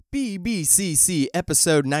BBCC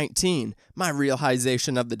Episode 19, my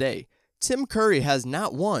realization of the day. Tim Curry has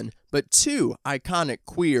not one, but two iconic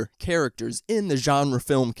queer characters in the genre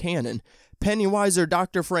film canon. Pennywise or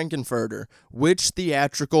Dr. Frankenfurter, which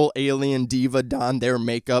theatrical alien diva donned their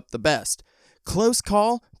makeup the best? Close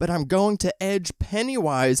call, but I'm going to edge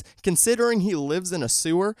Pennywise considering he lives in a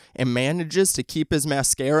sewer and manages to keep his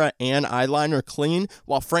mascara and eyeliner clean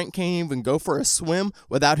while Frank can't even go for a swim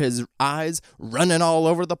without his eyes running all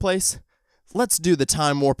over the place. Let's do the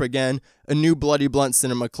time warp again. A new Bloody Blunt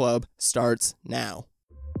Cinema Club starts now.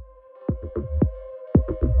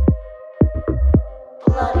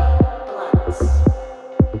 Bloody Blunts.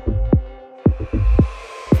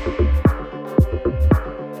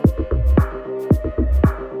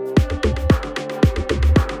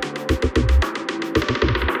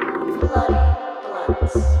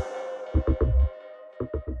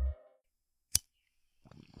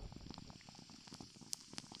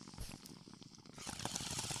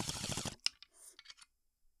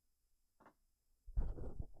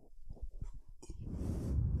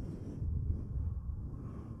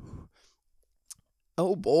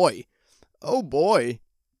 Oh boy. Oh boy.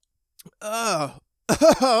 Oh.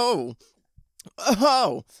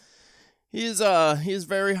 He's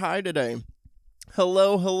very high today.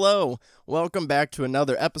 Hello. Welcome back to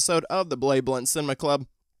another episode of the Bloody Blunt Cinema Club.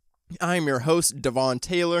 I'm your host, Devon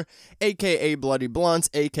Taylor, a.k.a. Bloody Blunts,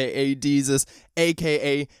 a.k.a. Deezus,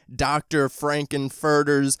 a.k.a. Dr.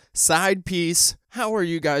 Frankenfurter's side piece. How are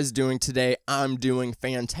you guys doing today? I'm doing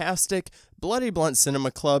fantastic. Bloody Blunt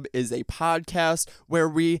Cinema Club is a podcast where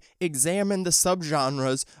we examine the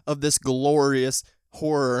subgenres of this glorious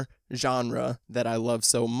horror genre that I love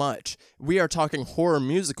so much. We are talking horror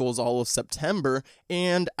musicals all of September,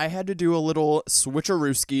 and I had to do a little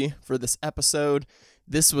switcherooski for this episode.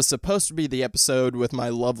 This was supposed to be the episode with my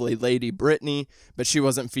lovely lady Brittany, but she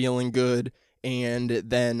wasn't feeling good, and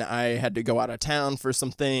then I had to go out of town for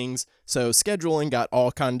some things, so scheduling got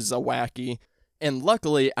all kinds of wacky. And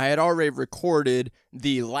luckily, I had already recorded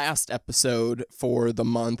the last episode for the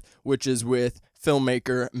month, which is with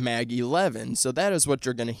filmmaker Maggie Levin. So that is what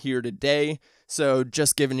you're going to hear today. So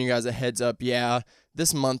just giving you guys a heads up, yeah,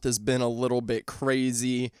 this month has been a little bit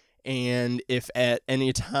crazy. And if at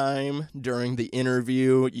any time during the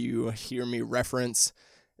interview you hear me reference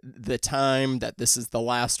the time that this is the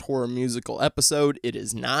last horror musical episode, it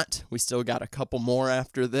is not. We still got a couple more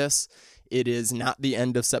after this. It is not the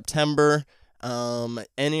end of September.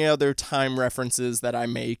 Any other time references that I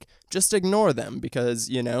make, just ignore them because,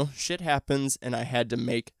 shit happens and I had to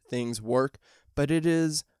make things work, but it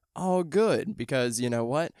is all good because you know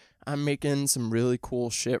what? I'm making some really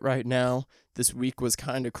cool shit right now. This week was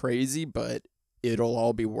kind of crazy, but it'll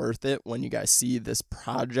all be worth it when you guys see this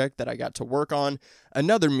project that I got to work on.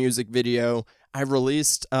 Another music video. I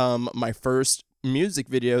released, my first music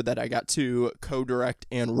video that I got to co-direct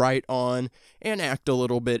and write on and act a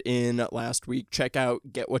little bit in last week. Check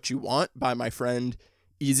out Get What You Want by my friend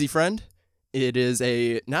Easy Friend. It is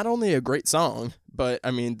not only a great song, but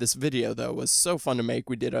this video though was so fun to make.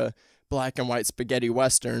 We did a black and white spaghetti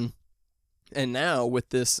western, and now with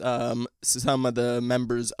this some of the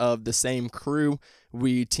members of the same crew,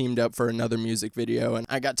 we teamed up for another music video, and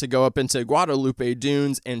I got to go up into Guadalupe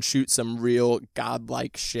Dunes and shoot some real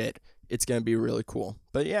godlike shit. It's going to be really cool.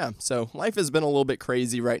 But yeah, so life has been a little bit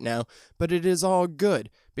crazy right now, but it is all good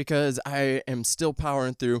because I am still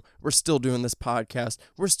powering through. We're still doing this podcast.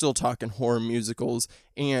 We're still talking horror musicals.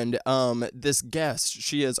 And this guest,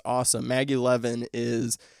 she is awesome. Maggie Levin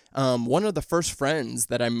is one of the first friends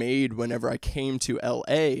that I made whenever I came to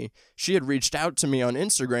LA. She had reached out to me on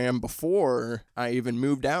Instagram before I even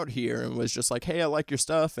moved out here and was just like, hey, I like your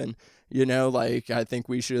stuff. And I think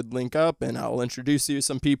we should link up and I'll introduce you to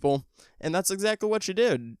some people. And that's exactly what she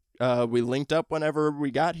did. We linked up whenever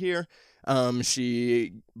we got here.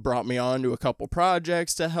 She brought me on to a couple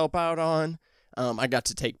projects to help out on. I got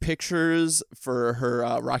to take pictures for her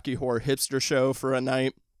Rocky Horror Hipster show for a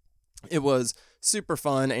night. It was super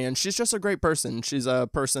fun, and she's just a great person. She's a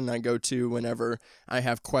person I go to whenever I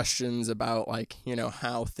have questions about,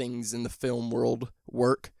 how things in the film world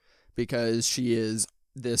work, because she is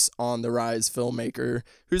this on-the-rise filmmaker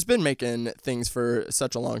who's been making things for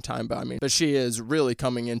such a long time, but she is really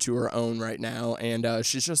coming into her own right now, and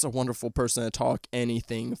she's just a wonderful person to talk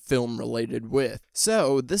anything film-related with.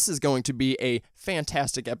 So this is going to be a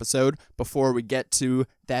fantastic episode. Before we get to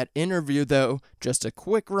that interview, though, just a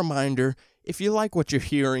quick reminder, if you like what you're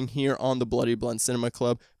hearing here on the Bloody Blunt Cinema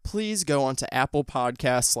Club, please go onto Apple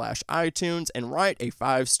Podcasts /iTunes and write a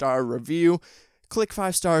 5-star review. Click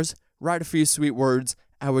 5 stars, write a few sweet words,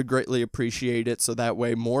 I would greatly appreciate it, so that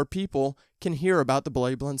way more people can hear about the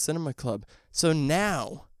Bloody Blunt Cinema Club. So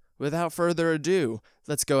now, without further ado,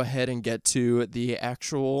 let's go ahead and get to the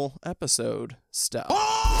actual episode stuff.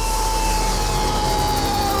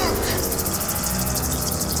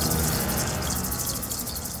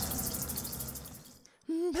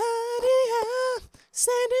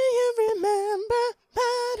 Say, do you remember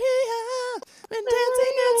Padia? When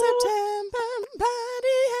dancing in September,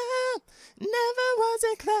 Padia. Never was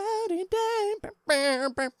a cloudy day.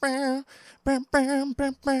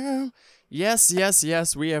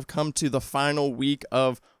 Yes, we have come to the final week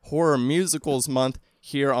of Horror Musicals Month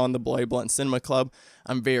here on the Bloody Blunt Cinema Club.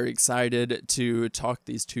 I'm very excited to talk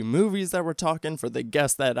these two movies that we're talking for the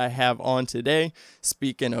guest that I have on today.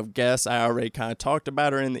 Speaking of guests, I already kind of talked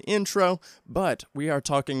about her in the intro, but we are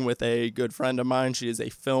talking with a good friend of mine. She is a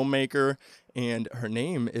filmmaker, and her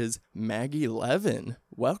name is Maggie Levin.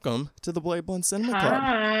 Welcome to the Bloody Blunt Cinema Club.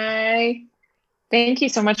 Hi. Thank you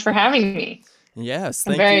so much for having me. Yes,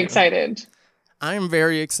 thank I'm very you. excited. I'm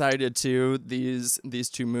very excited too. These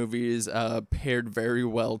two movies paired very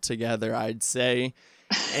well together, I'd say.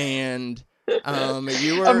 And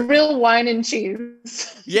you were A real wine and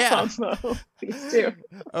cheese. Yeah. combo, these two.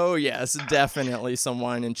 Oh yes, definitely some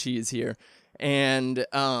wine and cheese here. And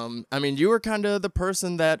I mean, you were kind of the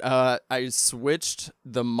person that I switched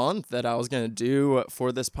the month that I was gonna do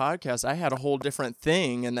for this podcast. I had a whole different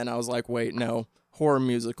thing, and then I was like, wait, no, horror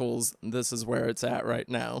musicals. This is where it's at right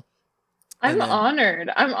now. I'm honored.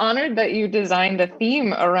 I'm honored that you designed a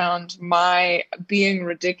theme around my being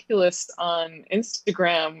ridiculous on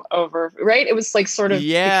Instagram right? It was like sort of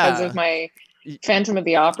because of my Phantom of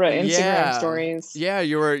the Opera Instagram stories. Yeah,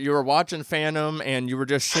 you were watching Phantom and you were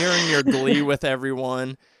just sharing your glee with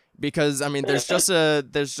everyone. Because I mean, there's just a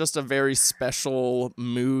very special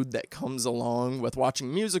mood that comes along with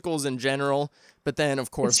watching musicals in general, but then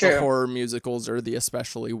of course the horror musicals are the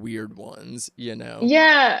especially weird ones, you know.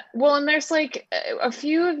 Yeah, well, and there's like a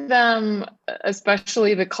few of them,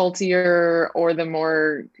 especially the cultier or the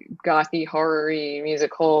more gothy horror-y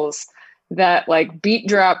musicals, that like beat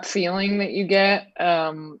drop feeling that you get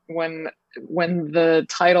when the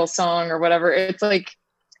title song or whatever, it's like.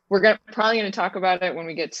 We're probably going to talk about it when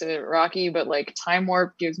we get to Rocky, but like Time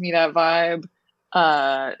Warp gives me that vibe.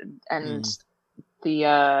 And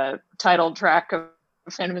the title track of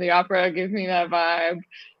Phantom of the Opera gives me that vibe.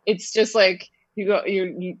 It's just like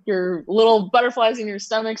your little butterflies in your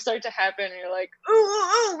stomach start to happen. And you're like,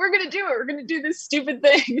 ooh, we're going to do it. We're going to do this stupid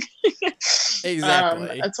thing.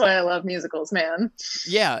 Exactly. That's why I love musicals, man.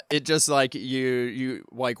 Yeah, it just like you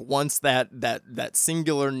like once that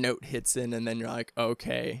singular note hits in, and then you're like,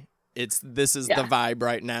 okay, this is the vibe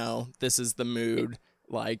right now. This is the mood.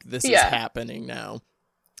 Like this is happening now.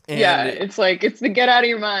 And it's like it's the get out of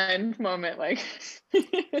your mind moment. Like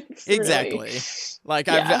exactly. Really, like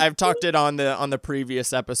I've talked it on the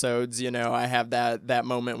previous episodes. You know, I have that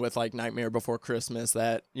moment with like Nightmare Before Christmas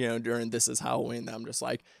that, you know, during This Is Halloween, that I'm just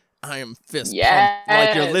like, I am fist pumped.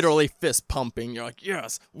 Like you're literally fist pumping. You're like,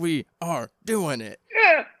 yes, we are doing it.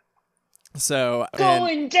 Yeah. So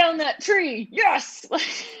going down that tree. Yes.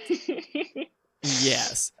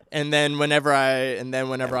 Yes. And then whenever I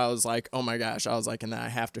was like, oh my gosh, I was like, and then I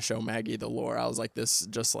have to show Maggie the lore. I was like, this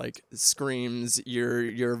just like screams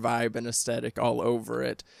your vibe and aesthetic all over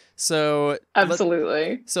it. So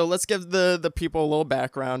absolutely. Let's give the people a little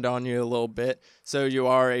background on you a little bit. So you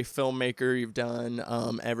are a filmmaker. You've done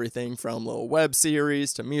everything from little web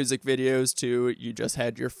series to music videos to you just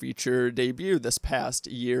had your feature debut this past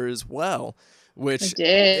year as well. Which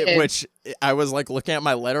I was like looking at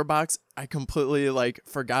my letterbox, I completely like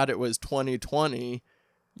forgot it was 2020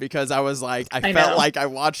 because I was like I felt like I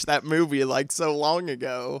watched that movie like so long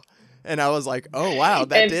ago, and I was like, oh wow,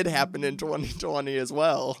 that did happen in 2020 as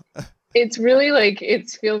well. It's really like it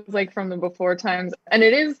feels like from the before times, and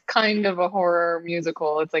it is kind of a horror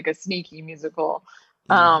musical. It's like a sneaky musical.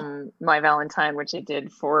 My Valentine, which I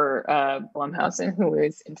did for Blumhouse and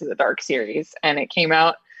Hulu's Into the Dark series, and it came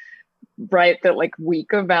out right that like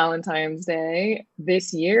week of Valentine's Day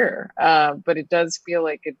this year, but it does feel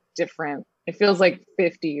like a different, it feels like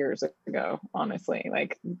 50 years ago, honestly.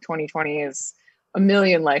 Like 2020 is a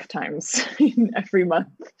million lifetimes every month.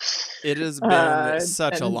 It has been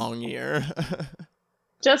such a long year.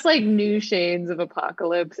 Just like new shades of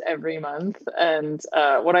apocalypse every month. And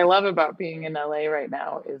what I love about being in LA right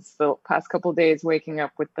now is the past couple of days waking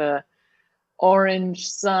up with the orange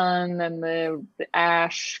sun and the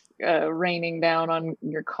ash raining down on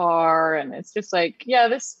your car, and it's just like, yeah,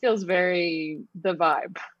 this feels very the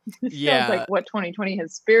vibe. This feels like what 2020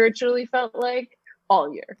 has spiritually felt like,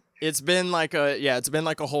 all year. It's been like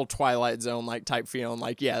a whole Twilight Zone like type feeling,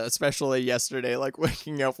 like, yeah, especially yesterday, like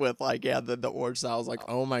waking up with like, yeah, the orange style. I was like,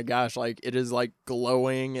 oh my gosh, like it is like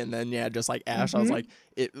glowing, and then yeah, just like ash. I was like,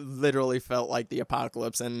 it literally felt like the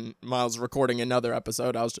apocalypse. And while I was recording another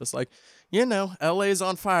episode, I was just like, LA's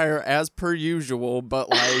on fire as per usual,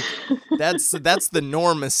 but like that's the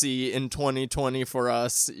normacy in 2020 for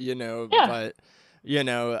us, Yeah. but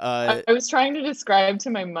I was trying to describe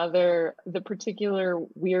to my mother the particular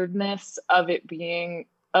weirdness of it being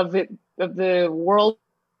of the world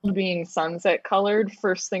being sunset colored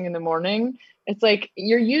first thing in the morning. It's like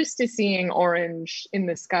you're used to seeing orange in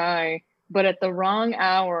the sky, but at the wrong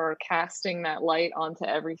hour casting that light onto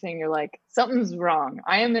everything, you're like, something's wrong.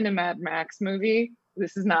 I am in a Mad Max movie.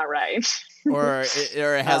 This is not right. or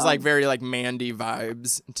it has like very like Mandy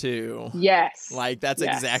vibes too. Yes. Like that's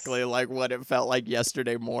exactly like what it felt like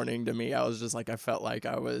yesterday morning to me. I was just like, I felt like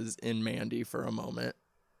I was in Mandy for a moment.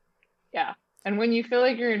 Yeah. And when you feel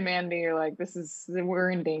like you're in Mandy, you're like, we're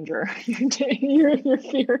in danger.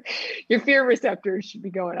 Your fear receptors should be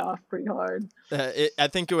going off pretty hard. I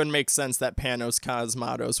think it would make sense that Panos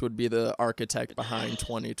Cosmatos would be the architect behind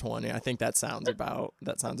 2020. I think that sounds about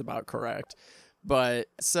correct. But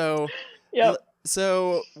so yeah.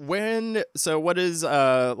 So when did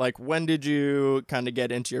you kind of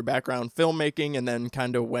get into your background filmmaking, and then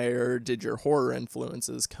kind of where did your horror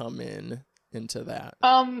influences come into that?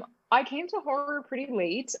 I came to horror pretty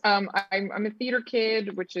late. I'm a theater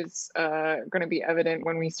kid, which is going to be evident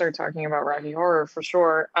when we start talking about Rocky Horror for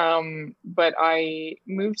sure. But I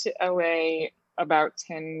moved to LA about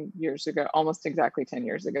 10 years ago, almost exactly 10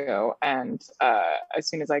 years ago. And as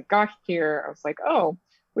soon as I got here, I was like, oh,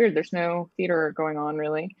 weird, there's no theater going on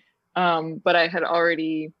really. But I had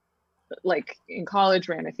already, like in college,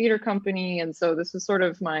 ran a theater company. And so this was sort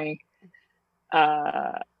of my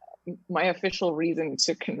official reason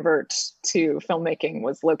to convert to filmmaking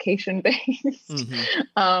was location based.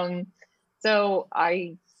 So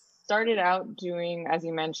I started out doing, as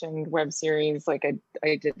you mentioned, web series. Like I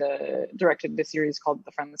directed the series called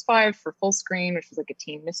The Friendless Five for Full Screen, which was like a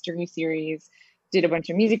teen mystery series. Did a bunch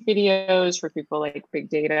of music videos for people like Big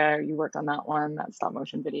Data. You worked on that one, that stop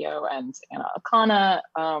motion video, and Anna Akana,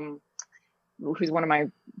 who's one of my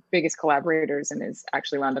biggest collaborators and is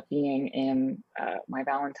actually wound up being in My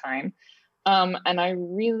Valentine. And I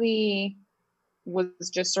really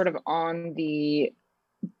was just sort of on the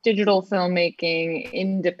digital filmmaking,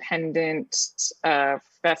 independent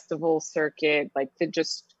festival circuit, like to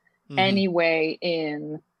just any way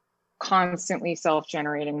in constantly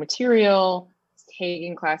self-generating material,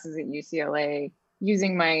 taking classes at UCLA,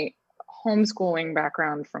 using my homeschooling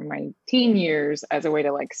background from my teen years as a way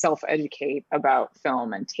to like self-educate about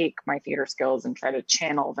film and take my theater skills and try to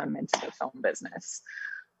channel them into the film business.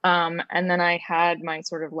 And then I had my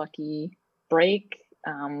sort of lucky break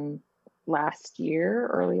early last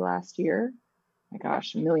year. My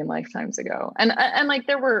gosh, a million lifetimes ago. And like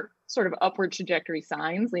there were sort of upward trajectory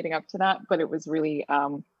signs leading up to that, but it was really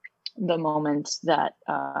the moment that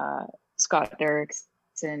Scott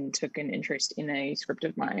Derrickson took an interest in a script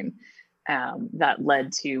of mine that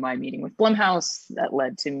led to my meeting with Blumhouse, that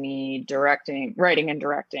led to me writing and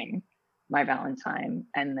directing My Valentine.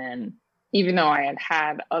 And then even though I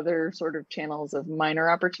had other sort of channels of minor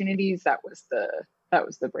opportunities, that was the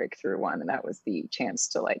breakthrough one. And that was the chance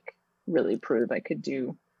to like really prove I could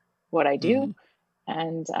do what I do.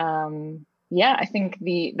 And I think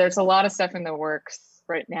there's a lot of stuff in the works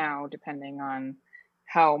right now, depending on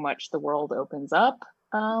how much the world opens up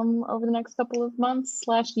over the next couple of months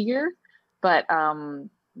 / year. But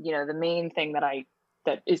the main thing that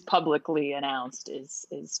is publicly announced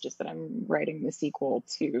is just that I'm writing the sequel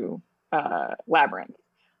to Labyrinth,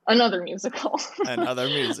 another musical.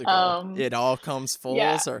 It all comes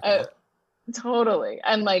full circle. Totally.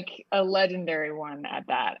 And like a legendary one at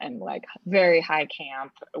that, and like very high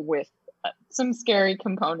camp with some scary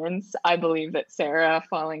components. I believe that Sarah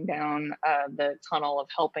falling down the tunnel of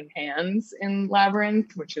helping hands in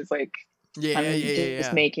Labyrinth, which is like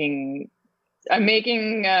I'm making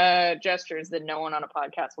gestures that no one on a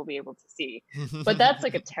podcast will be able to see. But that's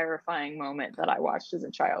like a terrifying moment that I watched as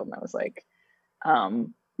a child, and I was like,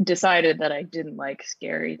 decided that I didn't like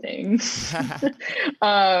scary things,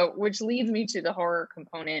 which leads me to the horror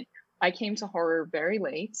component. I came to horror very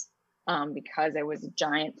late because I was a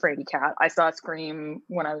giant fraidy cat. I saw Scream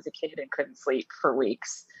when I was a kid and couldn't sleep for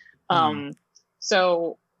weeks.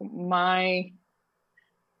 So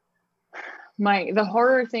the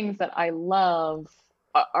horror things that I love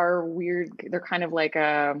are weird. They're kind of like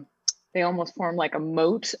they almost form like a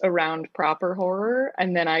moat around proper horror.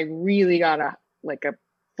 And then I really got a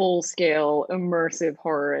full scale immersive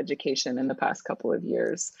horror education in the past couple of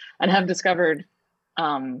years, and have discovered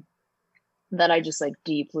that I just like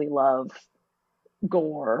deeply love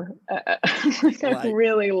gore. Like I Like,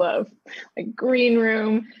 really love like Green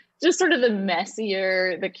Room. Just sort of the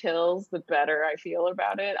messier the kills, the better I feel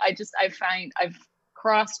about it. I find I've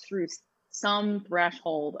crossed through some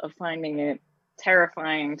threshold of finding it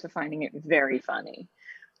terrifying to finding it very funny.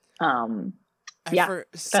 Yeah,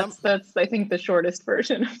 that's I think the shortest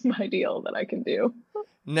version of my deal that I can do.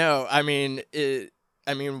 No, I mean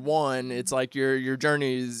one, it's like your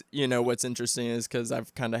journeys, what's interesting is, because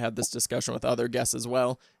I've kind of had this discussion with other guests as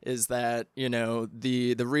well, is that,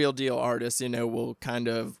 the real deal artist,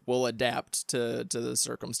 will adapt to the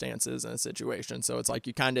circumstances and the situation. So it's like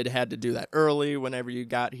you kind of had to do that early whenever you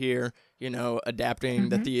got here, adapting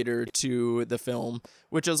the theater to the film,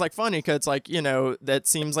 which is like funny because it's like, that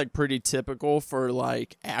seems like pretty typical for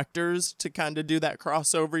like actors to kind of do that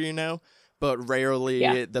crossover, but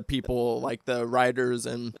rarely the people like the writers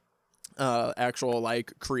and actual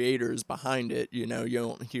like creators behind it, you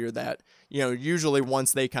don't hear that. Usually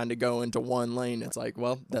once they kind of go into one lane, it's like,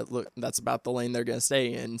 well, that's about the lane they're gonna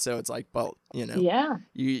stay in. So it's like, well,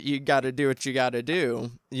 you got to do what you got to do,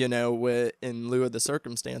 with in lieu of the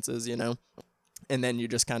circumstances, and then you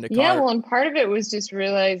just kind of well, and part of it was just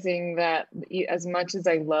realizing that as much as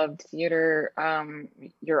I loved theater,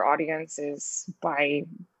 your audience is by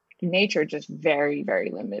nature just very,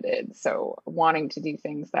 very limited. So wanting to do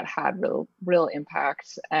things that had real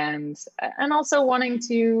impact, and also wanting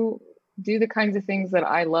to do the kinds of things that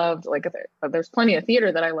I loved. Like there's plenty of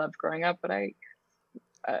theater that I loved growing up, but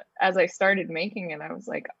as I started making it, I was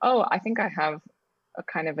like, oh, I think I have a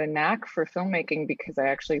kind of a knack for filmmaking because I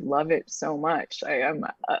actually love it so much. I am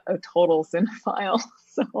a total cinephile.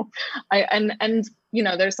 So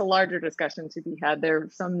there's a larger discussion to be had there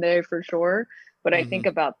someday for sure. But I think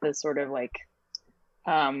about the sort of like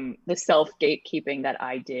the self gatekeeping that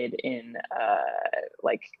I did in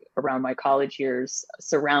like around my college years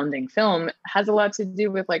surrounding film has a lot to do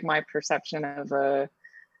with like my perception of a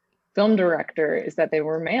film director is that they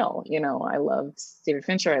were male. I loved David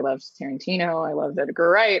Fincher, I loved Tarantino, I loved Edgar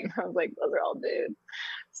Wright. I was like, those are all dudes.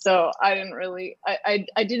 So I didn't really, I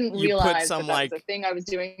didn't realize that was a thing I was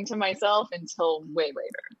doing to myself until way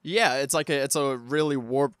later. Yeah, it's a really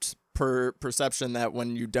warped perception that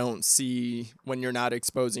when you're not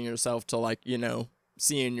exposing yourself to like,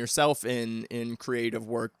 seeing yourself in creative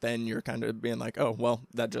work, then you're kind of being like, oh, well,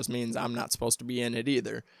 that just means I'm not supposed to be in it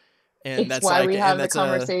either. And that's why we have the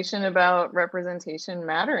conversation about representation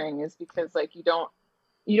mattering, is because like you don't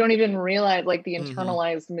even realize like the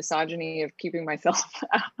internalized misogyny of keeping myself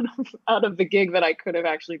out of the gig that I could have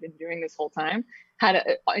actually been doing this whole time had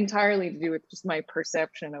entirely to do with just my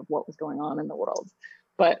perception of what was going on in the world.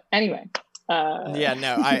 But anyway,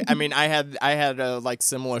 I mean, I had a like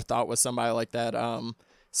similar thought with somebody like that.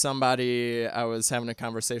 I was having a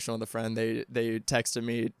conversation with a friend. They texted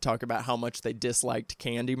me talk about how much they disliked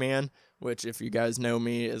Candyman, which if you guys know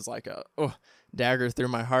me is like a dagger through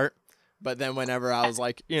my heart. But then whenever I was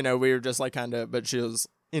like, we were just like but she was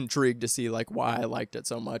intrigued to see like why I liked it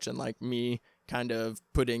so much, and like me kind of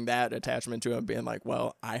putting that attachment to it, being like,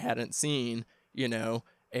 well, I hadn't seen,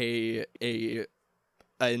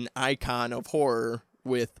 an icon of horror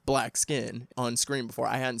with black skin on screen before.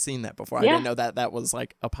 I hadn't seen that before. I didn't know that was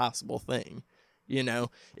like a possible thing.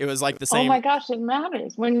 It was like the same. Oh my gosh, it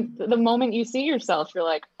matters. When the moment you see yourself, you're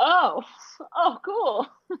like, oh, cool.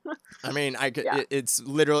 I mean, it's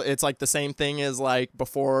literally, it's like the same thing as like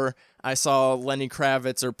before I saw Lenny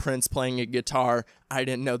Kravitz or Prince playing a guitar, I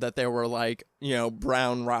didn't know that there were like,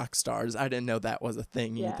 brown rock stars. I didn't know that was a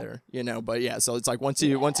thing either, but yeah. So it's like once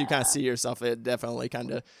you kind of see yourself, it definitely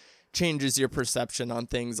kind of changes your perception on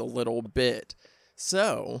things a little bit.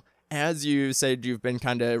 So as you said, you've been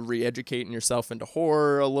kind of re-educating yourself into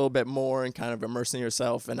horror a little bit more and kind of immersing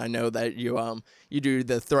yourself. And I know that you do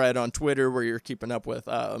the thread on Twitter where you're keeping up with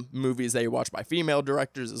movies that you watch by female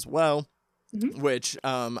directors as well, which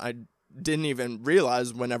I didn't even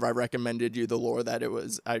realize whenever I recommended you The Lure that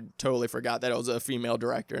I totally forgot that it was a female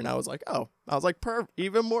director. And I was like,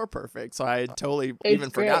 even more perfect. So I had totally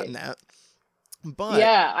forgotten that. But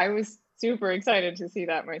yeah, I was super excited to see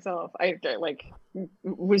that myself. I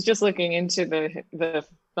was just looking into the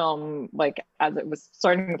film like as it was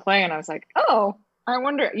starting to play, and I was like, oh, I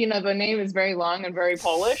wonder. The name is very long and very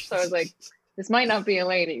Polish, so I was like, this might not be a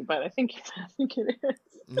lady, but I think it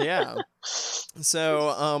is. Yeah.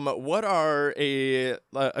 So, what are a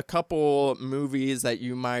couple movies that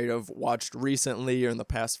you might have watched recently or in the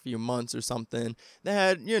past few months or something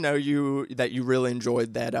that you really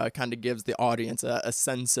enjoyed that kind of gives the audience a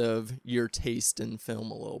sense of your taste in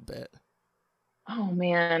film a little bit? Oh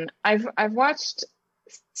man, I've watched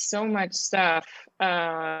so much stuff,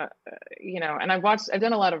 and I've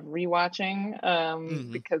done a lot of rewatching,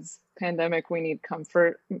 Mm-hmm. because pandemic, we need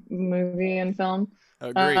comfort movie and film.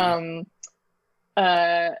 Agree. Um,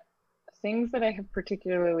 uh, Things that I have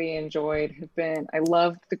particularly enjoyed have been, I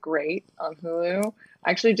loved The Great on Hulu. I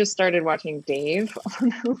actually just started watching Dave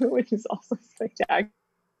on Hulu, which is also spectacular.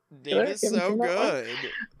 Dave You is haven't so seen that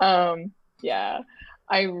one? good. Yeah.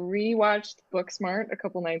 I rewatched Booksmart a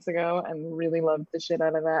couple nights ago and really loved the shit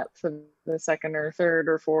out of that for the second or third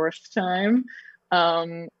or fourth time.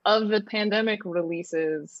 Of the pandemic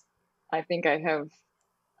releases, I think I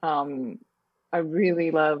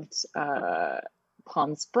really loved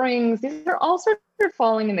Palm Springs. These are all sort of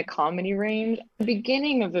falling in the comedy range. At the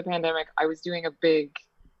beginning of the pandemic, I was doing a big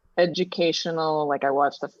educational, like I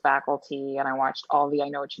watched The Faculty and I watched all the I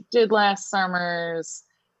Know What You Did Last Summers,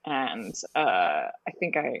 and I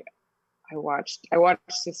think I watched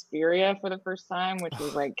Suspiria for the first time, which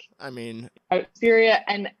was like I mean, Suspiria,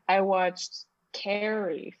 and I watched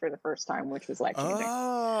Carrie for the first time, which was life changing.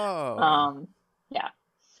 oh, Yeah,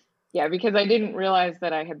 yeah, because I didn't realize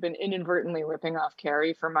that I had been inadvertently ripping off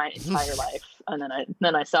Carrie for my entire life, and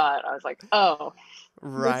then I saw it. I was like, oh,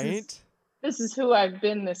 right. this is who I've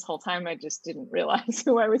been this whole time. I just didn't realize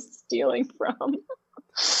who I was stealing from.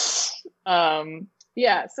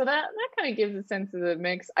 Yeah, so that kind of gives a sense of the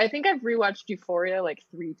mix. I think I've rewatched Euphoria like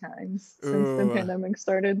 3 times since the Ooh. pandemic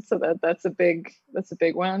started, so that's a big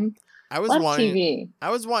one. I was Love wanting TV. I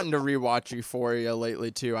was wanting to rewatch Euphoria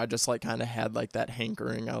lately too. I just like kind of had like that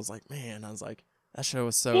hankering. I was like, man, that show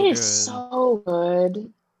was so It is good. so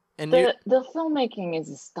good. And The filmmaking is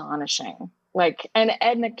astonishing. Like, and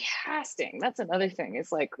the casting, that's another thing.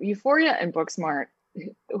 Is like Euphoria and Booksmart,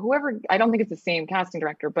 whoever, I don't think it's the same casting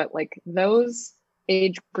director, but like those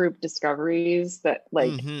age group discoveries that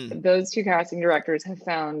like mm-hmm. those two casting directors have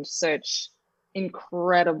found such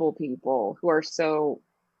incredible people who are so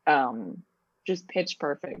just pitch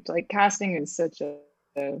perfect. Like casting is such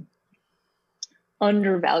a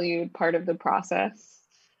undervalued part of the process.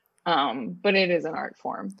 But it is an art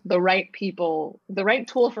form. The right people, the right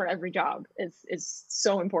tool for every job is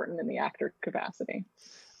so important in the actor capacity.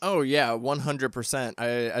 Oh yeah, 100%.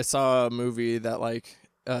 I saw a movie that like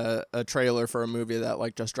a trailer for a movie that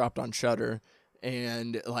like just dropped on Shudder,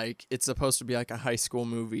 and like it's supposed to be like a high school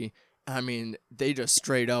movie. I mean, they just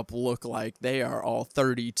straight up look like they are all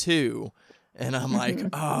 32. And I'm like,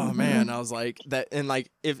 oh man, I was like that, and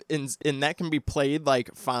like if and that can be played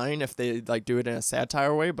like fine if they like do it in a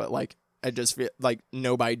satire way, but like I just feel like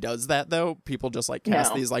nobody does that though. People just like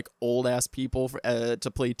cast No. these like old ass people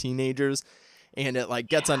to play teenagers, and it like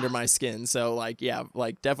gets under my skin. So like yeah,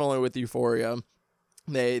 like definitely with Euphoria,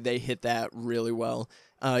 they hit that really well.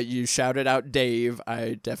 You shouted out Dave.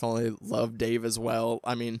 I definitely love Dave as well.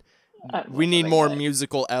 I mean, we need more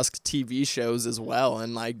musical-esque TV shows as well,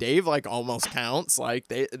 and like Dave like almost counts. Like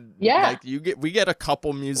like we get a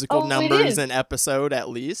couple musical numbers an episode at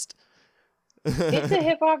least. It's a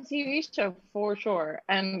hip hop TV show for sure,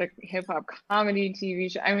 and a hip hop comedy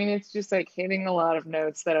TV show. I mean, it's just like hitting a lot of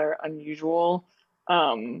notes that are unusual.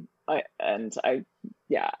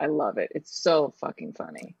 I love it. It's so fucking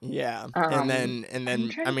funny. Yeah, and then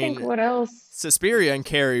I mean, what else? Suspiria and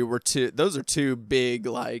Carrie were those are two big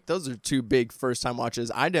first time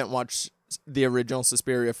watches. I didn't watch the original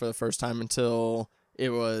Suspiria for the first time until it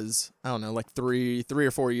was, I don't know, like three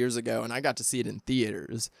or 4 years ago, and I got to see it in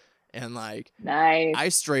theaters. And like, nice. I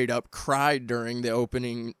straight up cried during the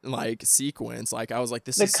opening like sequence. Like I was like,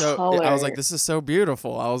 this is so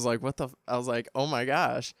beautiful. I was like, I was like, oh my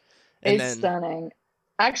gosh. And it's stunning.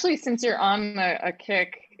 Actually, since you're on a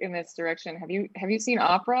kick in this direction, have you seen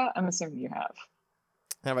opera? I'm assuming you have.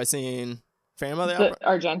 Have I seen Phantom of the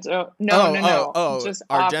Opera? Argento? No. Just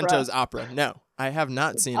Argento's opera. No, I have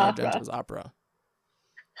not seen Argento's opera.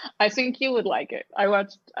 I think you would like it. I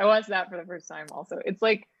watched that for the first time. Also, it's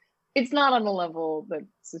like, it's not on the level that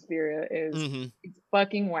Suspiria is. Mm-hmm. It's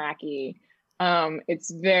fucking wacky.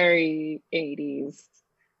 It's very 80s.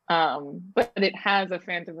 But it has a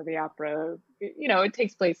Phantom of the Opera. You know, it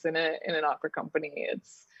takes place in an opera company.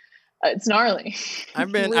 It's gnarly.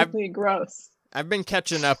 I've been gross. I've been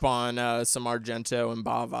catching up on some Argento and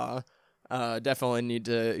Bava. Definitely need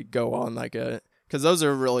to go on like because those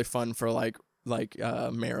are really fun for like like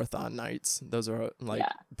marathon nights. Those are like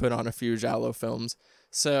Yeah. put on a few giallo films.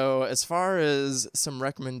 So as far as some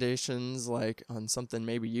recommendations, like on something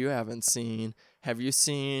maybe you haven't seen, have you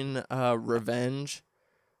seen Revenge?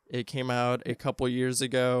 It came out a couple years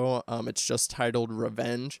ago. It's just titled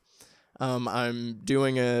Revenge. I'm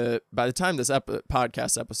doing by the time this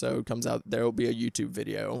podcast episode comes out, there will be a YouTube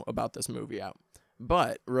video about this movie out.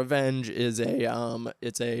 But Revenge is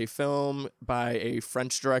it's a film by a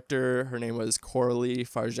French director. Her name was Coralie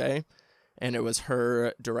Farge, and it was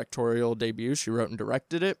her directorial debut. She wrote and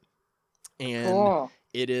directed it. And Cool.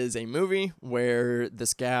 it is a movie where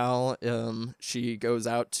this gal, she goes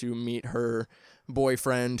out to meet her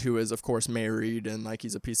boyfriend, who is of course married and like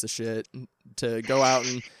he's a piece of shit, to go out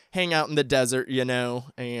and hang out in the desert, you know.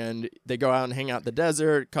 And they go out and hang out in the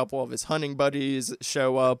desert. A couple of his hunting buddies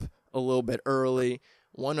show up a little bit early.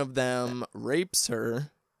 One of them rapes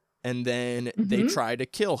her, and then they try to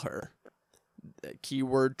kill her.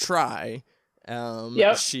 Keyword try.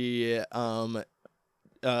 Yep. She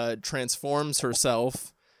transforms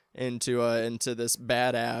herself into this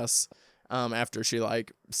badass after she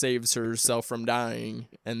like saves herself from dying,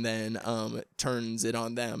 and then turns it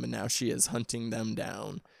on them, and now she is hunting them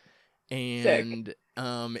down. And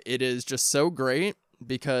it is just so great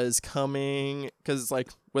because like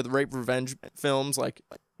with rape revenge films, like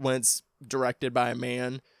when it's directed by a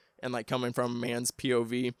man and like coming from a man's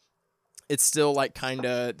POV, it's still like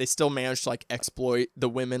they still manage to like exploit the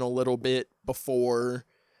women a little bit before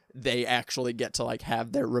they actually get to like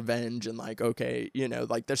have their revenge, and like, okay, you know,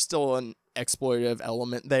 like there's still an exploitative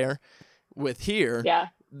element there. With here, Yeah.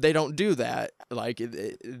 they don't do that. Like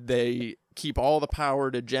they keep all the power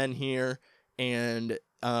to Jen here, and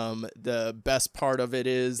the best part of it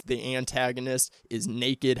is the antagonist is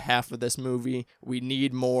naked half of this movie. We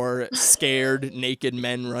need more scared naked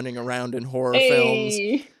men running around in horror films.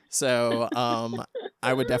 Hey. So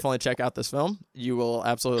I would definitely check out this film. You will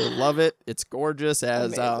absolutely love it. It's gorgeous,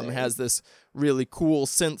 as Amazing. has this really cool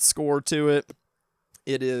synth score to it.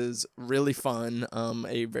 It is really fun.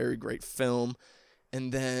 A very great film.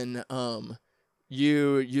 And then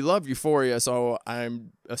you love Euphoria, so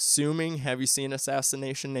I'm assuming, have you seen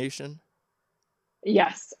Assassination Nation?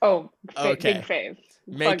 Yes. Oh, Okay. big fave.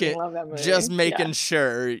 Making Love that movie. just making Yeah.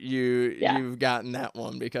 sure you've gotten that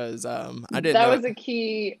one, because I didn't know. That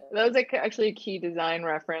was actually a key design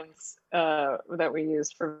reference that we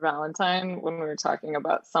used for Valentine when we were talking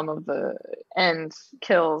about some of the end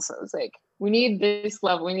kills. I was like, we need this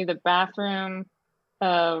level. We need the bathroom.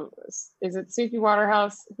 Is it Suki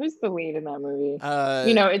Waterhouse? Who's the lead in that movie?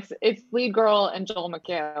 You know, it's lead girl and Joel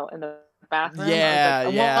McHale in the bathroom. Yeah, I was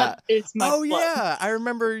like, yeah. I want this much blood. Yeah, I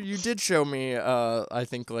remember you did show me I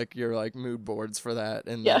think like your like mood boards for that,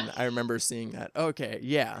 and Yeah. then I remember seeing that. Okay,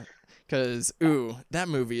 yeah. Cuz that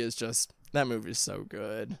movie is so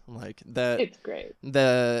good. Like that It's great.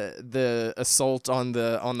 the assault on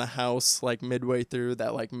the house, like midway through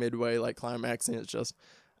that, like midway like climaxing, it's just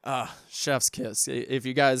chef's kiss. If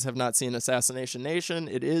you guys have not seen Assassination Nation,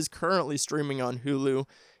 it is currently streaming on Hulu,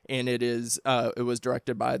 and it was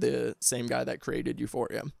directed by the same guy that created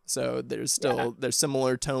Euphoria. So there's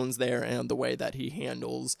similar tones there, and the way that he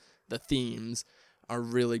handles the themes are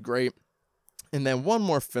really great. And then one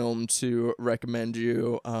more film to recommend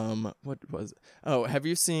you. What was it? Oh, have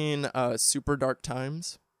you seen Super Dark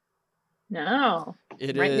Times? No.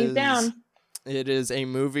 It Write these is- down. It is a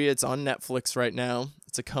movie. It's on Netflix right now.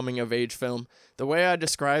 It's a coming-of-age film. The way I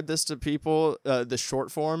describe this to people, the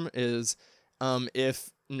short form is,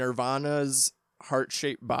 if Nirvana's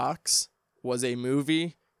Heart-Shaped Box was a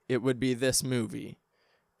movie, it would be this movie.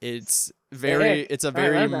 It's a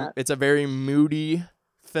very moody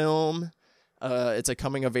film. It's a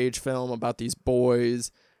coming-of-age film about these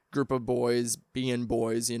group of boys being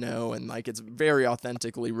boys, you know, and like it's very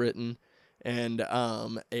authentically written. And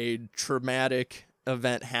a traumatic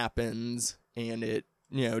event happens, and it,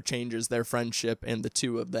 you know, changes their friendship and the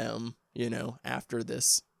two of them, you know, after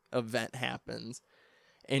this event happens.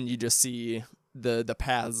 And you just see the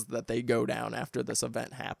paths that they go down after this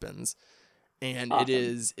event happens. And Awesome.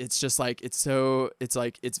 it's just like it's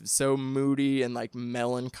so moody and like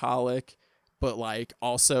melancholic, but like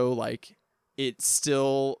also like it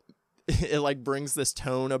like brings this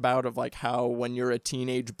tone about of like how when you're a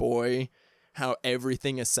teenage boy, how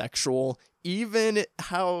everything is sexual, even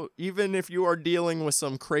if you are dealing with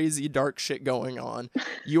some crazy dark shit going on,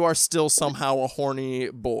 you are still somehow a horny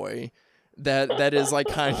boy. That is like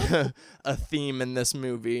kind of a theme in this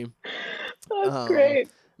movie. That's great.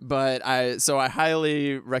 But I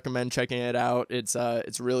highly recommend checking it out.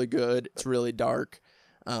 It's really good. It's really dark.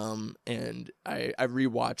 And I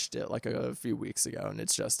rewatched it like a few weeks ago, and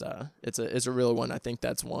it's just it's a real one. I think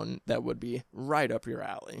that's one that would be right up your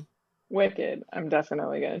alley. Wicked. I'm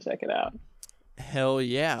definitely gonna check it out. Hell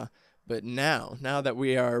yeah. But now that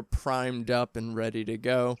we are primed up and ready to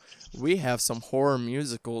go, we have some horror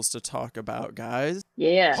musicals to talk about, guys.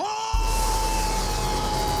 Yeah.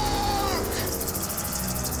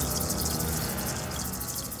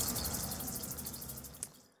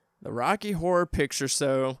 The Rocky Horror Picture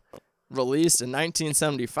Show, released in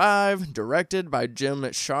 1975, directed by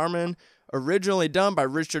Jim Sharman, originally done by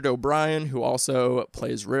Richard O'Brien, who also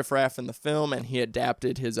plays Riff Raff in the film, and he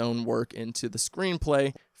adapted his own work into the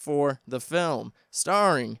screenplay for the film,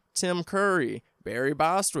 starring Tim Curry, Barry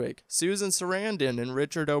Bostwick, Susan Sarandon, and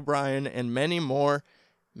Richard O'Brien, and many more.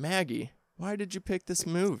 Maggie, why did you pick this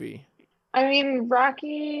movie? I mean,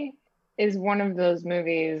 Rocky is one of those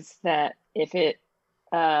movies that if it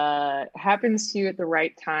happens to you at the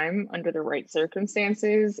right time, under the right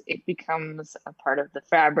circumstances, it becomes a part of the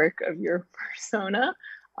fabric of your persona.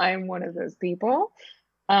 I am one of those people.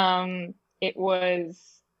 I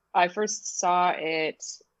first saw it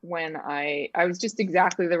when I was just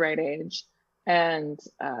exactly the right age, and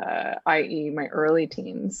i.e. my early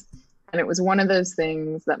teens. And it was one of those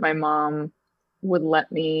things that my mom would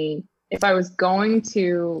let me, if I was going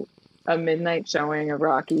to a midnight showing of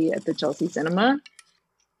Rocky at the Chelsea Cinema,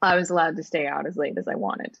 I was allowed to stay out as late as I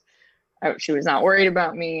wanted. She was not worried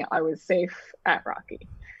about me. I was safe at Rocky.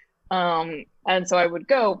 And so I would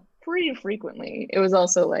go pretty frequently. It was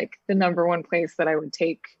also like the number one place that I would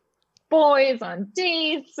take boys on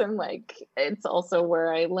dates. And like, it's also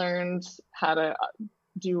where I learned how to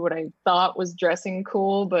do what I thought was dressing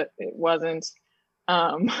cool, but it wasn't.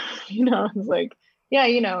 It was like, yeah,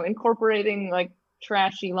 incorporating like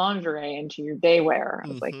trashy lingerie into your day wear. I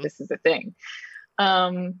was like, this is a thing.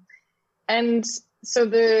 And so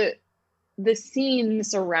the scene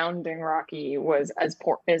surrounding Rocky was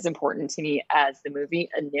as important to me as the movie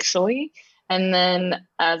initially. And then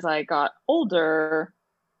as I got older,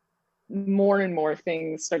 more and more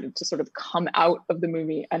things started to sort of come out of the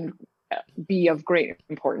movie and be of great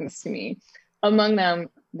importance to me. Among them,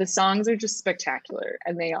 the songs are just spectacular,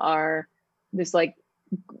 and they are this like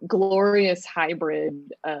glorious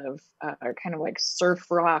hybrid of kind of like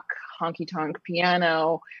surf rock, honky tonk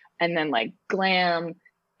piano, and then like glam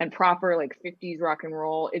and proper like 50s rock and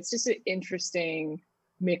roll. It's just an interesting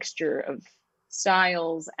mixture of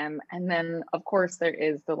styles. And then of course there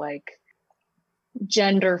is the like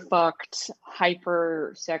gender fucked,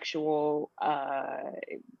 hypersexual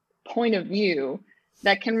point of view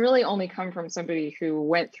that can really only come from somebody who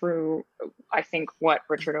went through, I think, what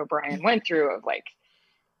Richard O'Brien went through of like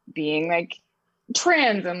being like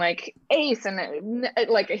trans and like ace and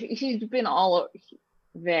like he's been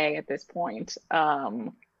at this point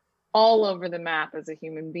all over the map as a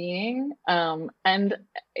human being, and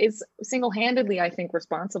is single-handedly, I think,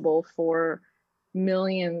 responsible for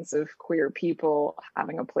millions of queer people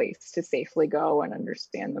having a place to safely go and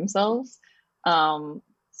understand themselves.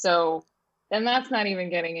 So, and that's not even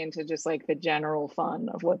getting into just like the general fun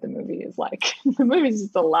of what the movie is like. The movie is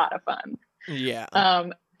just a lot of fun. Yeah.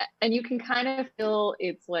 And you can kind of feel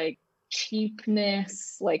its like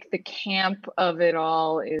cheapness, like the camp of it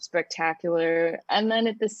all is spectacular. And then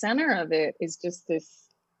at the center of it is just this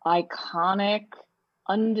iconic,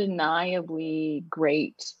 undeniably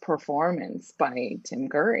great performance by Tim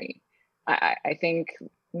Curry. I think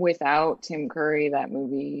without Tim Curry, that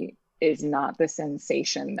movie is not the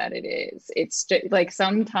sensation that it is. It's just like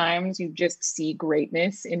sometimes you just see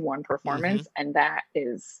greatness in one performance, and that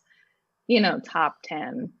is, top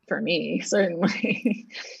 10 for me, certainly.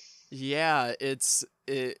 Yeah,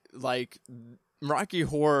 like Rocky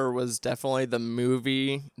Horror was definitely the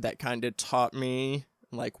movie that kind of taught me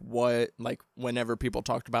like whenever people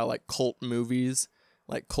talked about like cult movies,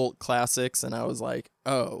 like cult classics, and I was like,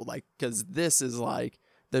 oh, like, because this is like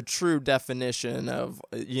the true definition of,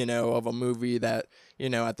 of a movie that,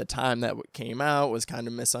 at the time that came out was kind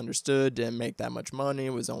of misunderstood, didn't make that much money,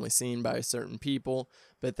 was only seen by certain people,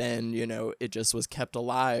 but then, it just was kept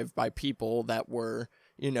alive by people that were,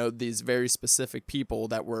 these very specific people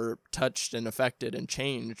that were touched and affected and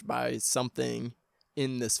changed by something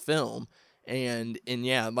in this film. And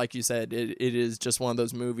yeah, like you said, it is just one of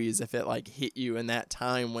those movies, if it like hit you in that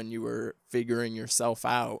time when you were figuring yourself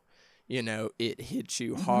out, it hit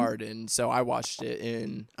you hard. And so I watched it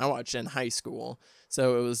in high school.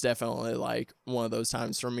 So it was definitely like one of those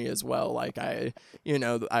times for me as well. Like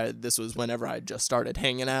this was whenever I just started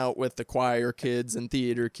hanging out with the choir kids and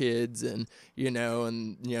theater kids and,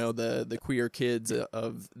 the queer kids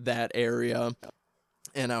of that area.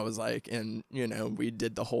 And I was like, and, we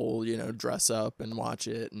did the whole, dress up and watch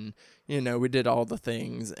it. And, we did all the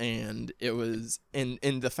things. And it was, and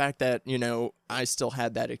the fact that, I still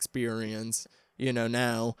had that experience,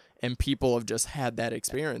 now, and people have just had that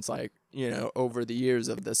experience, like, over the years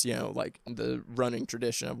of this, like the running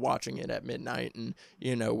tradition of watching it at midnight and,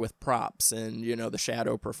 with props and, the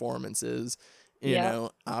shadow performances.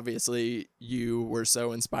 Obviously you were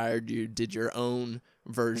so inspired, you did your own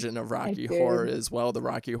version of Rocky Horror as well, the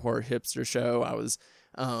Rocky Horror Hipster Show. I was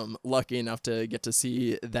lucky enough to get to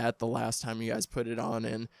see that the last time you guys put it on,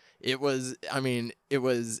 and it was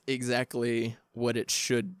exactly what it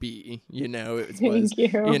should be. Thank you.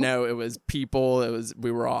 It was people, we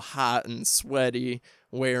were all hot and sweaty,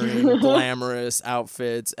 wearing glamorous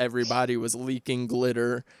outfits, everybody was leaking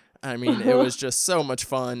glitter. I mean, it was just so much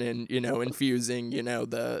fun, and, infusing,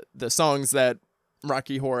 the songs that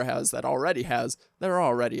Rocky Horror they're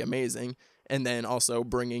already amazing. And then also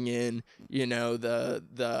bringing in, the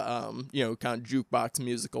kind of jukebox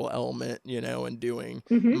musical element, and doing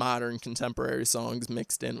modern contemporary songs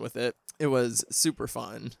mixed in with it. It was super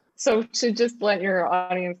fun. So to just let your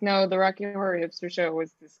audience know, the Rocky Horror Hipster Show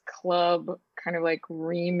was this club kind of like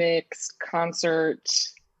remixed concert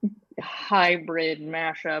hybrid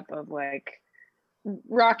mashup of like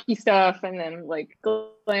Rocky stuff and then like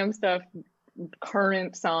glam stuff,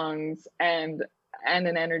 current songs, and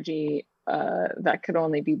an energy that could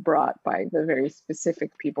only be brought by the very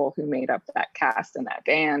specific people who made up that cast and that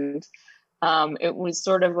band. It was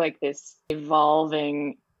sort of like this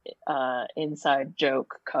evolving inside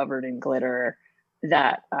joke covered in glitter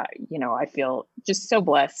that I feel just so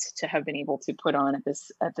blessed to have been able to put on at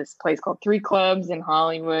this place called Three Clubs in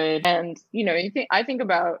Hollywood. And I think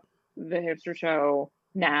about the Hipster Show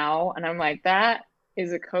now, and I'm like, that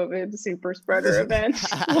is a COVID super spreader event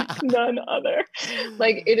like none other.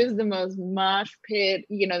 Like, it is the most mosh pit.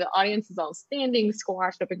 The audience is all standing,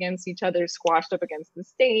 squashed up against each other, squashed up against the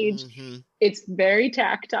stage. It's very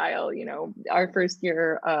tactile. Our first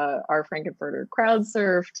year, our Frankenfurter crowd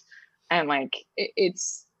surfed, and like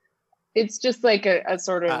it's just like a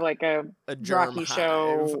sort of like a Rocky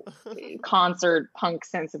Show concert punk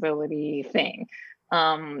sensibility thing.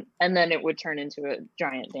 And then it would turn into a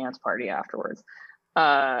giant dance party afterwards.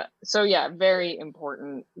 So yeah, very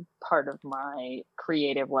important part of my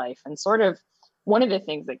creative life, and sort of one of the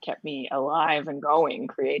things that kept me alive and going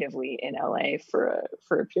creatively in LA for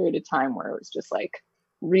a period of time where it was just like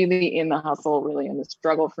really in the hustle, really in the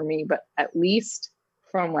struggle for me. But at least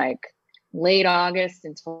from like late August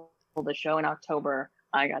until the show in October,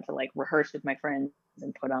 I got to like rehearse with my friends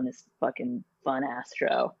and put on this fucking fun ass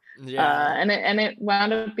show. And it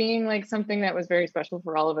wound up being like something that was very special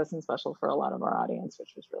for all of us and special for a lot of our audience,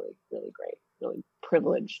 which was really, really great, really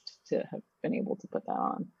privileged to have been able to put that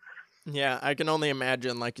on. Yeah, I can only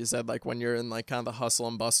imagine, like you said, like when you're in like kind of the hustle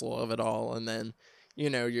and bustle of it all, and then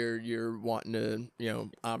you're wanting to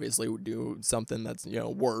obviously do something that's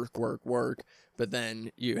work, but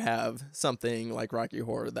then you have something like Rocky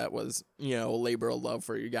Horror that was a labor of love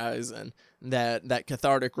for you guys, and that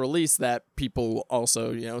cathartic release that people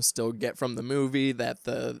also still get from the movie, that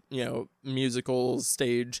the musical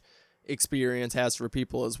stage experience has for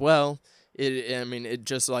people as well. It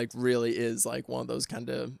just like really is like one of those kind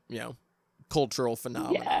of cultural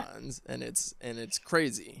phenomenons, and it's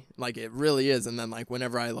crazy, like it really is. And then like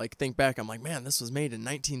whenever I like think back, I'm like, man, this was made in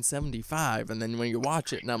 1975, and then when you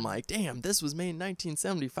watch it and I'm like, damn, this was made in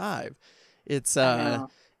 1975.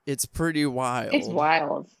 It's pretty wild. It's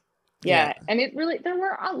wild. Yeah. And there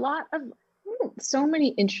were a lot of so many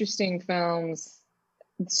interesting films,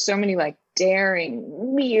 so many like daring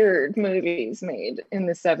weird movies made in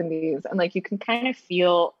the 70s, and like you can kind of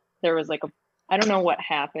feel there was like I don't know what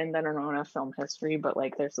happened. I don't know enough film history, but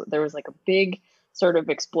like there was like a big sort of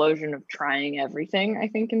explosion of trying everything, I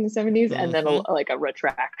think, in the 70s, and then like a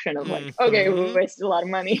retraction of like, okay, we wasted a lot of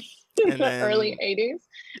money in the early 80s,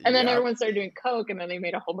 and then everyone started doing coke, and then they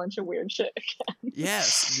made a whole bunch of weird shit again.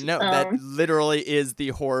 Yes, no, that literally is the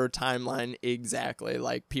horror timeline exactly.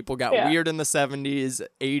 Like people got weird in the 70s,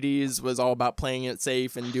 80s was all about playing it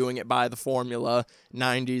safe and doing it by the formula.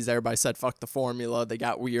 90s, everybody said fuck the formula, they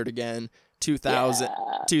got weird again.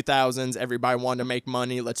 2000s, everybody wanted to make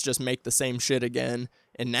money, let's just make the same shit again.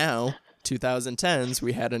 And now 2010s,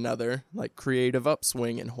 we had another like creative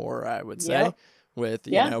upswing in horror, I would say, with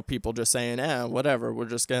people just saying whatever, we're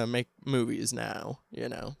just gonna make movies now,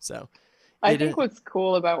 so I think what's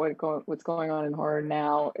cool about what's going on in horror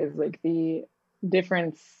now is like the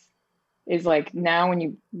difference is like now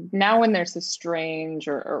when there's a strange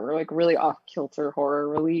or like really off kilter horror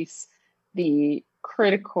release, the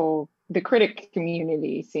critical the critic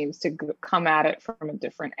community seems to come at it from a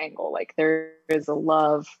different angle. Like there is a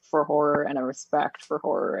love for horror and a respect for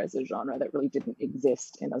horror as a genre that really didn't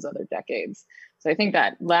exist in those other decades. So I think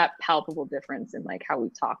that palpable difference in like how we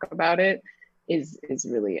talk about it is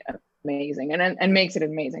really amazing, and makes it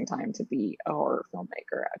an amazing time to be a horror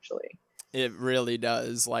filmmaker, actually. It really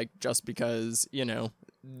does. Like, just because,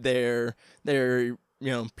 they're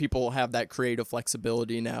people have that creative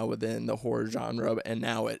flexibility now within the horror genre, and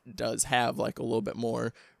now it does have like a little bit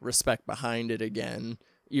more respect behind it again,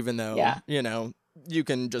 even though, you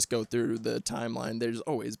can just go through the timeline. There's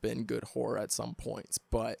always been good horror at some points,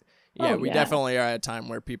 but we definitely are at a time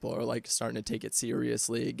where people are like starting to take it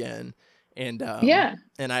seriously again. And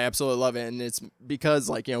and I absolutely love it. And it's because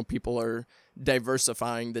like, people are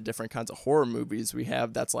diversifying the different kinds of horror movies we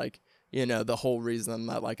have. That's like, the whole reason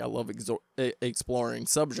that like I love exploring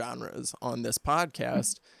subgenres on this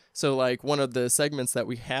podcast. So like one of the segments that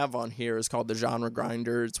we have on here is called the Genre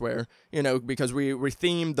Grinder. It's where, because we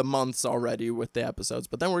themed the months already with the episodes,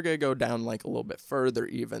 but then we're going to go down like a little bit further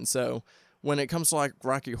even. So when it comes to like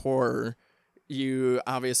Rocky Horror, we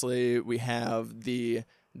have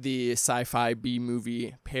the sci-fi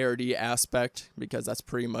B-movie parody aspect, because that's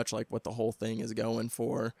pretty much like what the whole thing is going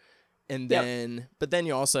for. And then, but then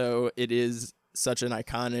it is such an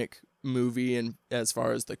iconic movie, and as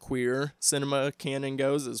far as the queer cinema canon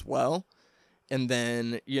goes as well. And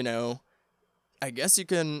then, I guess you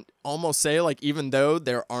can almost say like, even though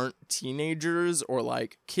there aren't teenagers or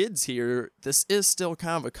like kids here, this is still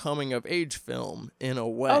kind of a coming of age film in a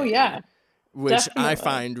way. Oh yeah. Which Definitely. I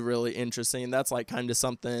find really interesting. That's like kind of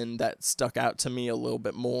something that stuck out to me a little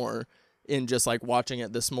bit more in just like watching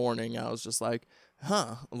it this morning. I was just like,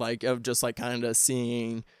 like of just like kind of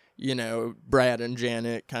seeing, Brad and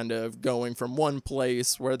Janet kind of going from one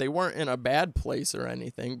place where they weren't in a bad place or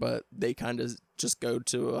anything, but they kind of just go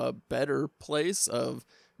to a better place of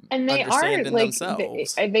and they are understanding like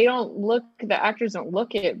themselves. they don't look, the actors don't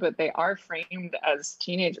look it, but they are framed as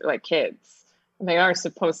teenagers, like kids. They are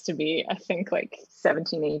supposed to be, I think, like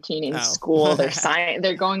 17, 18 in school.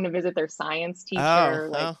 They're going to visit their science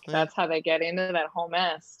teacher. That's how they get into that whole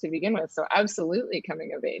mess to begin with. So absolutely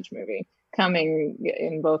coming of age movie, coming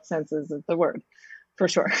in both senses of the word, for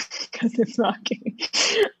sure, because it's Rocky.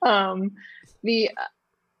 The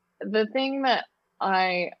thing that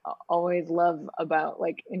I always love about,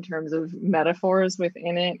 like, in terms of metaphors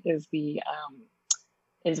within it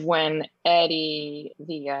is when Eddie,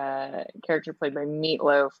 the character played by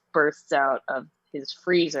Meatloaf, bursts out of his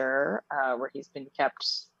freezer, where he's been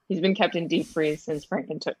kept in deep freeze since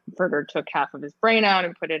Frankenfurter took half of his brain out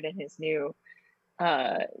and put it in his new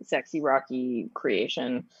sexy Rocky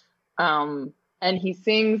creation. And he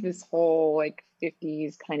sings this whole like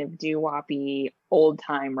 50s kind of doo-woppy old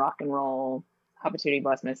time rock and roll, Hoppa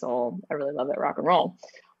Bless My Soul. I really love that rock and roll.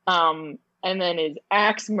 And then is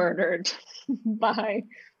axe murdered by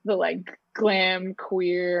the like glam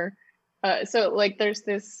queer. So like there's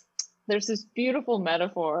this beautiful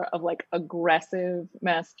metaphor of like aggressive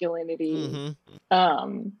masculinity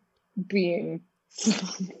being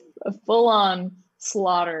full on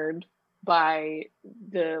slaughtered by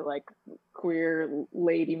the like queer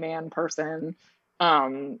lady man person.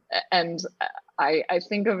 And I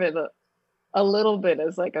think of it a little bit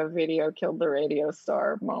as like a Video Killed the Radio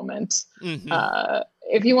Star moment.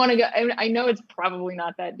 If you want to go, I know it's probably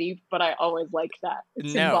not that deep, but I always like that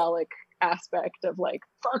symbolic aspect of like,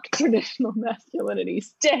 fuck traditional masculinity,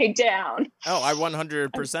 stay down. Oh, I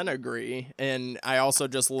 100% agree. And I also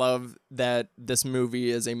just love that this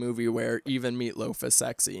movie is a movie where even Meatloaf is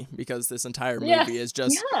sexy, because this entire movie is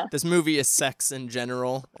just, this movie is sex in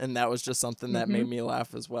general. And that was just something that made me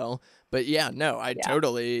laugh as well. But I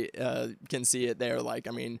totally can see it there. Like,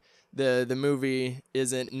 I mean, the movie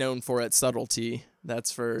isn't known for its subtlety.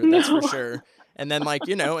 That's for sure. And then like,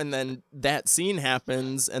 and then that scene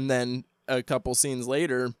happens, and then a couple scenes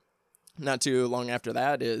later, not too long after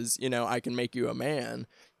that, is, I Can Make You a Man.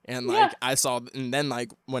 And like I saw, and then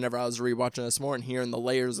like whenever I was rewatching this morning, hearing the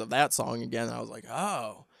layers of that song again, I was like,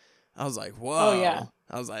 whoa. I was like, whoa. Oh, yeah.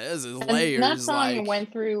 I was like, this is layers. And that song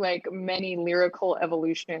went through like many lyrical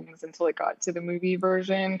evolutions until it got to the movie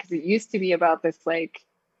version, because it used to be about this like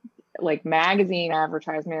magazine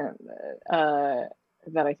advertisement that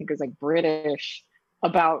I think is like British,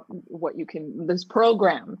 about what you can, this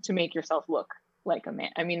program to make yourself look like a man.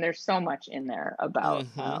 I mean, there's so much in there about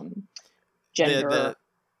gender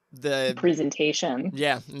the presentation.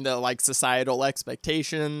 Yeah, the like societal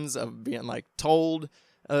expectations of being like told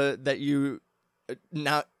that you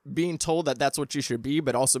not being told that that's what you should be,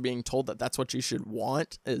 but also being told that that's what you should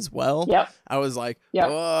want as well. Yep. I was like,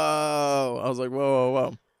 whoa. I was like,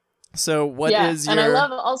 whoa. So what Yeah, is and I your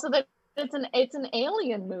love also that it's an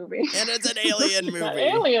alien movie. and it's an alien Got movie.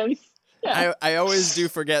 aliens. Yeah. I always do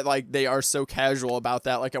forget, like, they are so casual about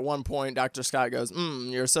that. Like, at one point, Dr. Scott goes,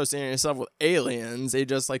 you're associating yourself with aliens. He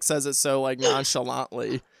just, like, says it so, like,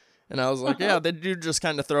 nonchalantly. And I was like, yeah, they do just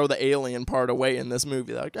kind of throw the alien part away in this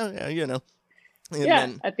movie. They're like, oh, yeah, you know. And Yeah,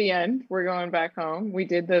 then, at the end, we're going back home. We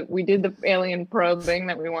did the alien probing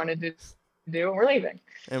that we wanted to do, and we're leaving.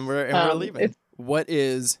 and we're leaving. It's What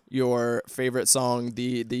is your favorite song,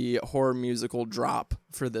 the horror musical drop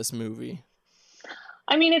for this movie?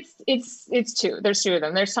 I mean, it's two. There's two of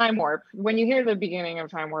them. There's Time Warp. When you hear the beginning of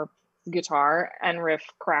Time Warp guitar and riff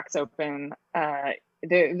cracks open,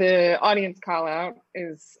 the audience call out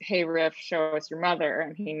is, "Hey Riff, show us your mother."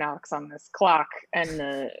 And he knocks on this clock, and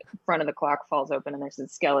the front of the clock falls open, and there's a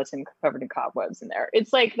skeleton covered in cobwebs in there.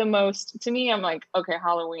 It's like the most, to me, I'm like, okay,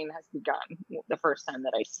 Halloween has begun the first time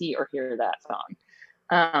that I see or hear that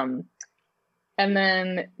song. And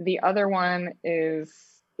then the other one is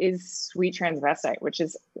Sweet Transvestite, which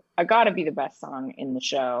is got to be the best song in the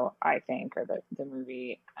show, I think, or the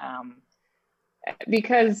movie,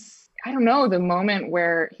 because I don't know, the moment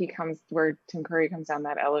where Tim Curry comes down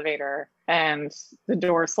that elevator and the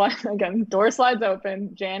door slides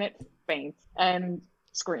open, Janet faints and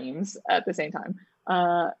screams at the same time.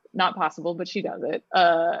 Not possible, but she does it.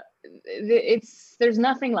 There's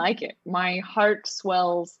nothing like it. My heart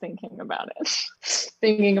swells thinking about it.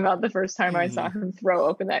 Thinking about the first time I saw him throw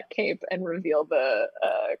open that cape and reveal the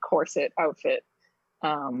corset outfit.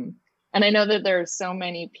 And I know that there's so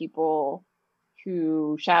many people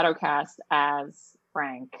who shadow cast as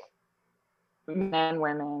Frank, men,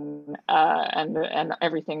 women, and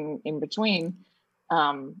everything in between,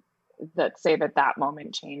 that say that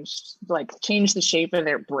moment changed the shape of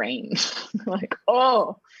their brain. Like,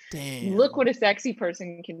 oh, Damn. Look what a sexy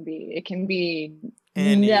person can be. It can be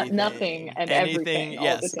nothing and everything all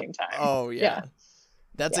at the same time. Oh yeah.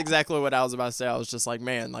 That's Yeah. exactly what I was about to say. I was just like,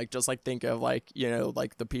 man, like, just like think of, like, you know,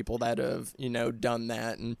 like the people that have, you know, done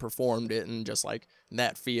that and performed it, and just like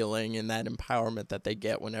that feeling and that empowerment that they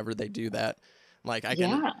get whenever they do that. Like, I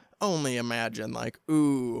can only imagine, like,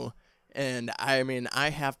 ooh. And I mean, I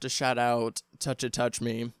have to shout out Touch It Touch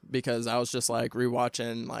Me, because I was just like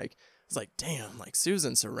rewatching, like, it's like, damn, like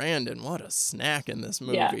Susan Sarandon, what a snack in this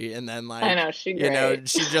movie. Yeah. And then, like, I know, she you know, great.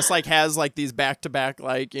 she just like has like these back-to-back,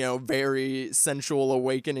 like, you know, very sensual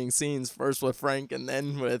awakening scenes, first with Frank and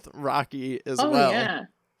then with Rocky as well. Yeah.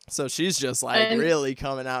 So she's just like really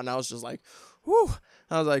coming out, and I was just like, whew.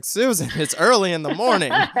 I was like, Susan, it's early in the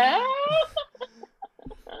morning.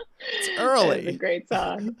 It's early. It's a great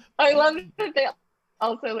song. I love that they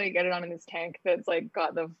also like get it on in this tank that's like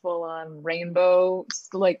got the full-on rainbow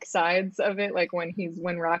like sides of it. Like when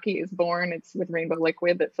Rocky is born, it's with rainbow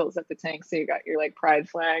liquid that fills up the tank. So you got your like pride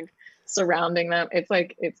flag surrounding them. It's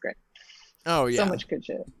like, it's great. Oh yeah. So much good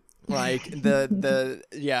shit. Like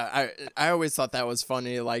yeah, I always thought that was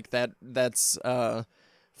funny. Like that's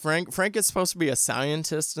Frank is supposed to be a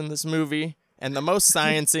scientist in this movie. And the most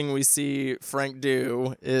sciencing we see Frank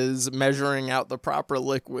do is measuring out the proper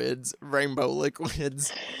liquids, rainbow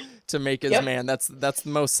liquids, to make his man. That's the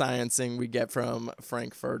most sciencing we get from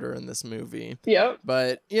Frank Furter in this movie. Yep.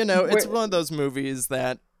 But, you know, it's one of those movies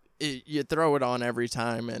that you throw it on every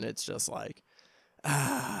time, and it's just like,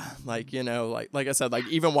 like, you know, like I said, like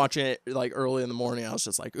even watching it like early in the morning, I was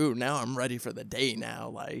just like, ooh, now I'm ready for the day now.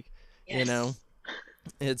 Like, you know.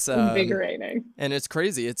 It's invigorating, and it's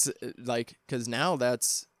crazy. It's like, because now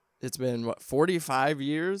it's been what, 45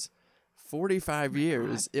 years.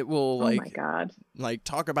 It will like, oh my God, like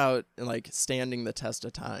talk about like standing the test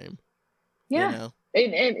of time. Yeah, you know?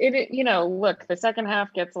 it you know, look, the second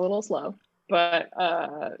half gets a little slow, but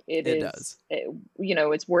it does. You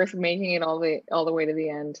know, it's worth making it all the way to the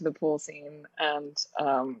end, to the pool scene,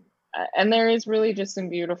 and there is really just some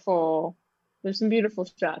beautiful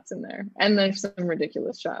shots in there, and there's some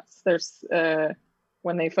ridiculous shots. There's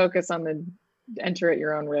when they focus on the enter at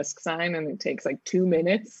your own risk sign, and it takes like 2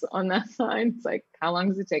 minutes on that sign. It's like, how long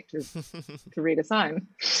does it take to read a sign?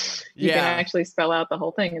 You can actually spell out the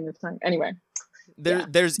whole thing in this time. Anyway,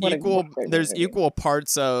 there's equal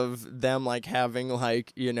parts of them like having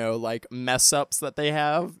like, you know, like mess ups that they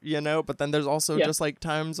have, you know, but then there's also just like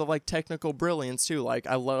times of like technical brilliance too. Like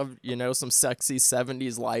I love, you know, some sexy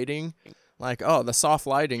 70s lighting. Like, oh, the soft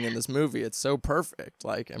lighting in this movie, it's so perfect.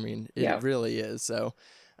 Like, I mean, it really is. So,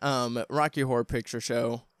 Rocky Horror Picture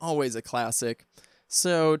Show, always a classic.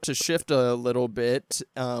 So, to shift a little bit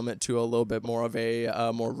to a little bit more of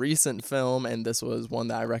a more recent film, and this was one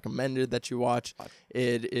that I recommended that you watch.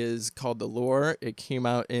 It is called The Lure. It came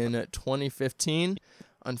out in 2015.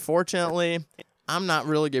 Unfortunately, I'm not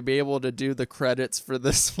really going to be able to do the credits for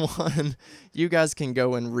this one. You guys can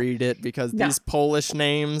go and read it because these Polish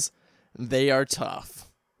names, they are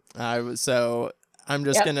tough. So I'm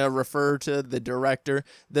just going to refer to the director.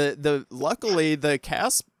 Luckily, the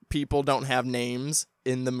cast people don't have names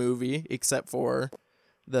in the movie except for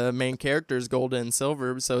the main characters, Golden and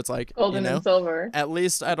Silver. So it's like, Golden and Silver. At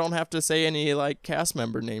least I don't have to say any like cast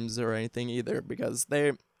member names or anything either because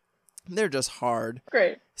they're just hard.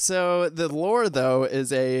 Great. So the lore, though,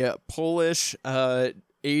 is a Polish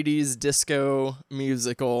 80s disco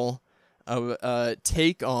musical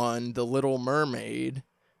take on The Little Mermaid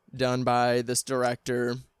done by this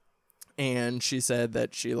director. And she said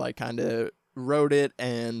that she like kind of wrote it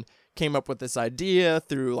and came up with this idea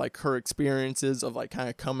through like her experiences of like kind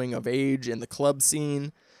of coming of age in the club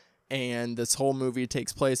scene. And this whole movie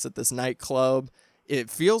takes place at this nightclub. It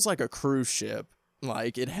feels like a cruise ship.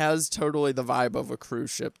 Like, it has totally the vibe of a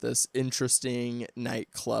cruise ship, this interesting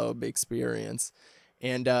nightclub experience.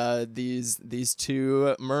 And these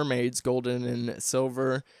two mermaids, Golden and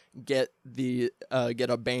Silver, get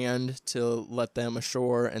a band to let them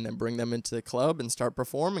ashore and then bring them into the club and start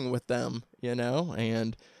performing with them,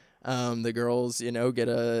 And the girls, get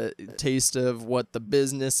a taste of what the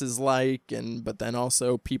business is like, but then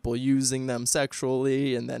also people using them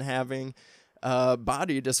sexually and then having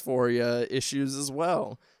body dysphoria issues as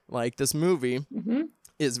well. Like, this movie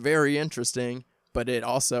is very interesting, but it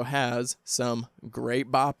also has some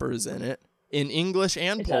great boppers in it, in English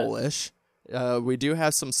and Polish. We do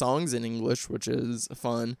have some songs in English, which is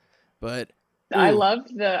fun, but I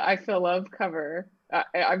loved the I Feel Love cover.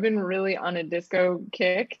 I've been really on a disco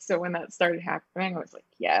kick, so when that started happening, I was like,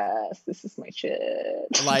 yes, this is my shit.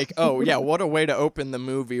 Like, oh yeah, what a way to open the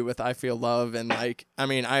movie with I Feel Love. And like, I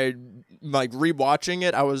mean, I like rewatching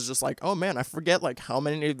it, I was just like, oh man, I forget like how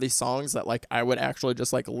many of these songs that like I would actually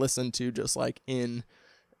just like listen to just like in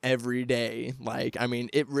every day. Like, I mean,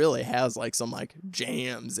 it really has like some like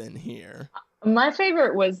jams in here. My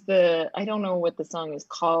favorite was I don't know what the song is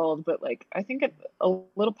called, but like I think a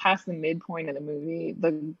little past the midpoint of the movie,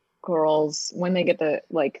 the girls, when they get the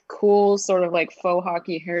like cool sort of like faux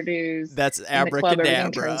hockey hairdos, that's Abracadabra.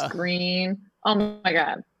 Everything turns Abracadabra. green. Oh my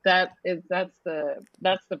god, that's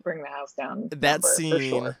the bring the house down. That scene for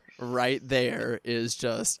sure. right there is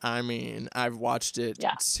just, I mean, I've watched it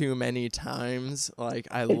too many times. Like,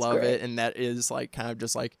 I love it, and that is like kind of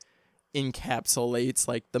just like encapsulates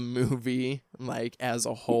like the movie like as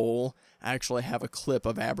a whole. I actually have a clip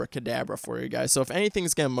of Abracadabra for you guys, so if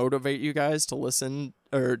anything's gonna motivate you guys to listen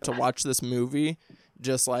or to watch this movie,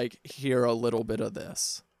 just like hear a little bit of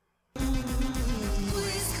this.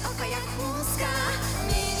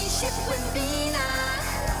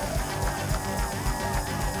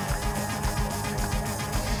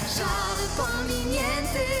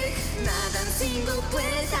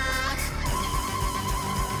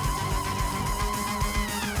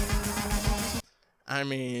 I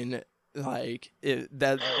mean, like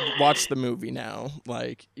watch the movie now.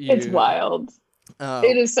 Like, it's wild.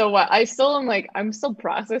 It is so wild. I'm still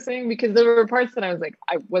processing because there were parts that I was like,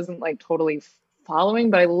 I wasn't like totally following,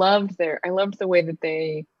 but I loved the way that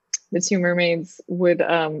the two mermaids would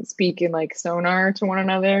speak in like sonar to one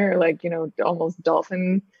another, like, almost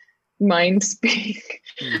dolphin mind speak,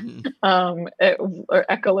 or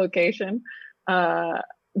echolocation.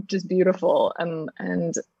 Just beautiful.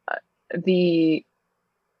 And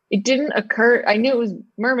it didn't occur, I knew it was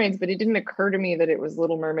mermaids, but it didn't occur to me that it was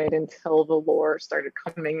Little Mermaid until the lore started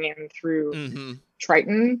coming in through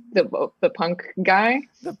Triton, the punk guy.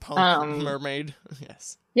 The punk mermaid.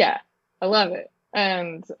 Yes. Yeah, I love it.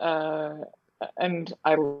 And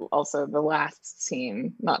I also, the last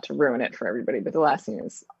scene, not to ruin it for everybody, but the last scene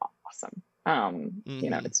is awesome.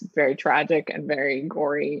 It's very tragic and very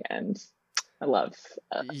gory, and I love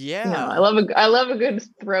I love a good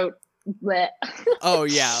throat. Oh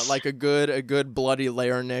yeah, like a good bloody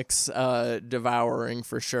larynx devouring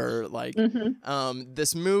for sure. Like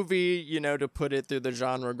this movie, to put it through the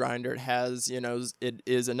genre grinder, it has, it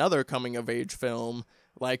is another coming of age film,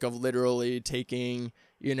 like of literally taking,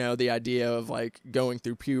 the idea of like going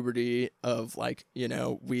through puberty, of like,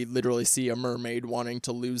 we literally see a mermaid wanting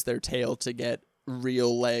to lose their tail to get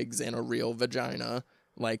real legs and a real vagina,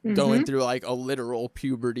 like going through like a literal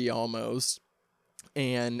puberty almost,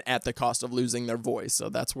 and at the cost of losing their voice. So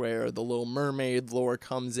that's where the Little Mermaid lore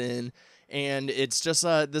comes in. And it's just,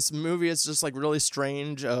 this movie is just like really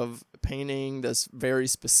strange of painting this very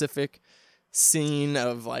specific scene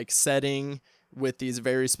of like setting with these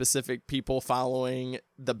very specific people following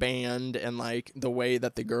the band, and like the way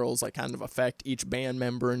that the girls like kind of affect each band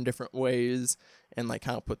member in different ways. and like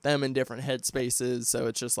kind of put them in different headspaces. So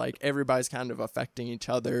it's just like everybody's kind of affecting each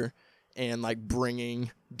other and like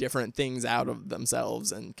bringing different things out of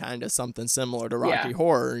themselves, and kind of something similar to Rocky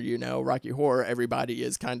Horror. You know, Rocky Horror, everybody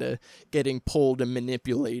is kind of getting pulled and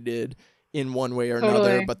manipulated in one way or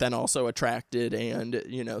another, but then also attracted and,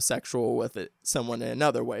 you know, sexual with it, someone in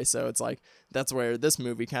another way. So it's like, that's where this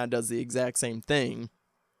movie kind of does the exact same thing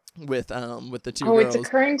with the two girls. It's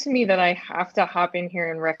occurring to me that I have to hop in here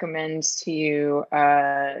and recommend to you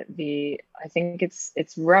I think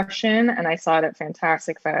it's Russian, and I saw it at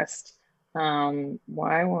Fantastic Fest.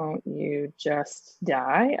 Why Won't You Just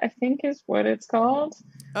Die, I think is what it's called.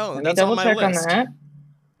 Oh, let that's me double on my check list. on that.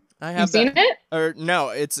 I have you seen it? Or no,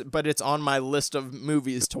 it's on my list of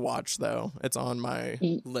movies to watch though. It's on my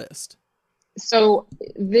list. So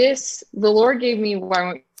the Lord gave me Why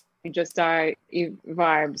Won't You Just Die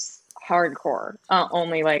vibes hardcore.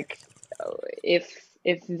 Only like if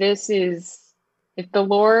the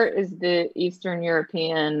lore is the Eastern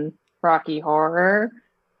European Rocky Horror,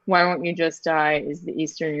 Why Won't You Just Die is the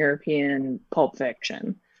Eastern European Pulp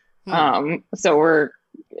Fiction. So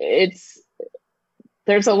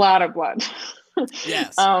there's a lot of blood.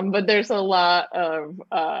 Yes. But there's a lot of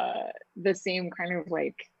the same kind of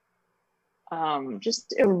like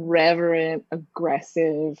just irreverent,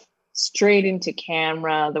 aggressive, straight into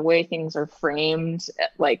camera, the way things are framed,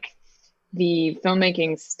 like the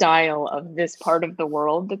filmmaking style of this part of the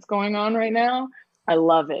world that's going on right now. I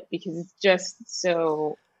love it because it's just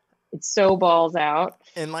it's so balls out,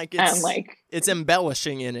 and it's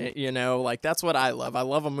embellishing in it, you know, like that's what I love. I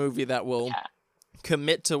love a movie that will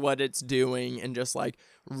commit to what it's doing and just like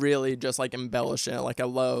really just like embellish it. Like I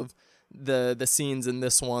love the scenes in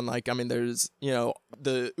this one. Like, I mean, there's, you know,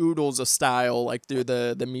 the oodles of style, like through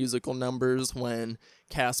the musical numbers when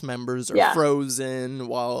cast members are frozen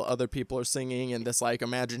while other people are singing and this like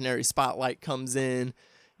imaginary spotlight comes in.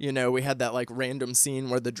 You know, we had that like random scene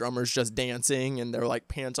where the drummer's just dancing and they're like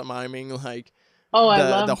pantomiming like I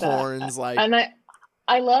love the that. horns, like, and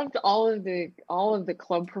I loved all of the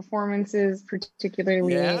club performances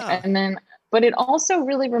particularly, but it also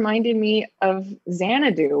really reminded me of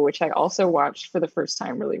Xanadu, which I also watched for the first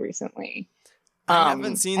time really recently. I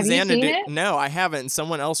haven't seen Xanadu. You seen it? No, I haven't.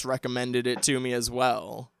 Someone else recommended it to me as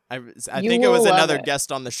well. I think it was another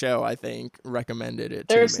guest on the show, I think, recommended it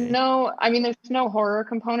to me. There's no horror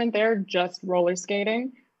component there, just roller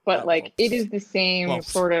skating. But it is the same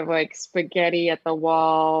sort of like spaghetti at the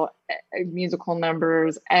wall, musical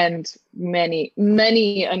numbers, and many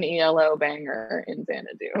an ELO banger in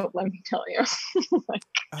Xanadu. Let me tell you.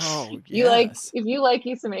 If you like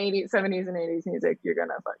some 80s, 70s, and 80s music, you're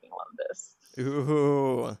gonna fucking love this.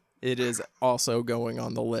 Ooh, it is also going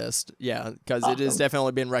on the list. Yeah, because it has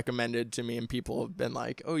definitely been recommended to me, and people have been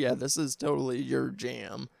like, "Oh yeah, this is totally your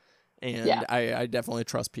jam." And I definitely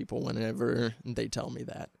trust people whenever they tell me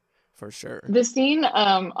that, for sure. The scene,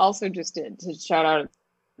 also just to shout out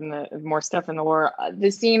more stuff in the lore, the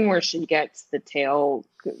scene where she gets the tail,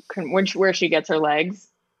 where she gets her legs,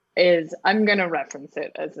 I'm gonna reference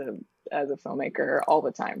it as a filmmaker all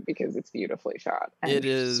the time because it's beautifully shot. And it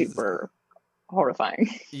is super horrifying.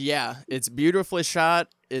 Yeah, it's beautifully shot.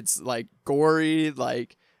 It's like gory,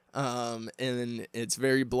 like. And it's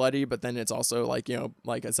very bloody, but then it's also like, you know,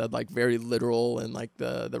 like I said, like very literal and like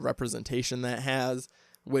the representation that has,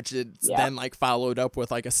 which it's then like followed up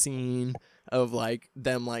with like a scene of like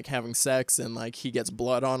them like having sex and like he gets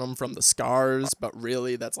blood on him from the scars, but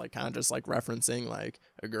really that's like kind of just like referencing like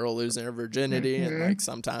a girl losing her virginity and like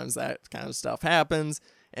sometimes that kind of stuff happens.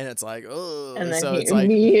 And it's like, oh, and then so he it's like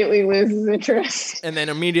immediately loses interest. And then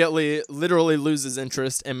immediately, literally loses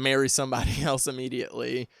interest and marries somebody else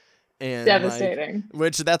immediately. And devastating. Like,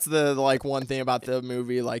 which that's the like one thing about the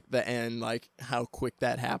movie, like the end, like how quick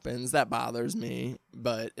that happens. That bothers me.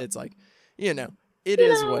 But it's like, you know, it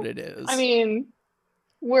is what it is. I mean,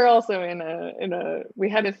 we're also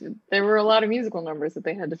there were a lot of musical numbers that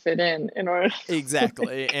they had to fit in order.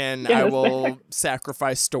 Exactly. And I will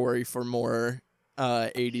sacrifice story for more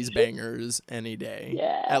 80s bangers any day.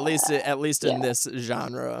 Yeah. At least in this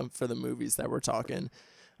genre for the movies that we're talking.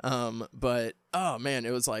 But oh man,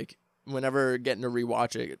 it was like whenever getting to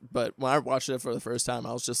rewatch it, but when I watched it for the first time,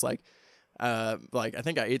 I was just like I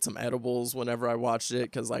think I ate some edibles whenever I watched it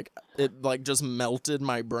because like it like just melted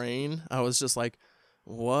my brain. I was just like,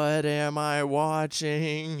 what am I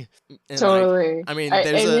watching? And totally. Like, I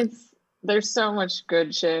mean, there's so much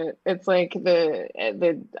good shit. It's like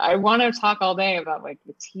I want to talk all day about like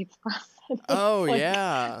the teeth process. Oh like,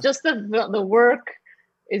 yeah. Just the work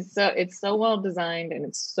is it's so well designed and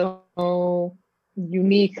it's so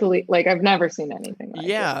uniquely, like I've never seen anything like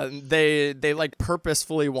Yeah, it. they like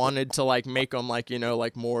purposefully wanted to like make them like,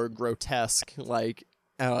 like more grotesque, like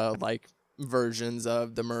versions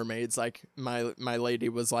of the mermaids. Like my lady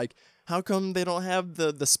was like, how come they don't have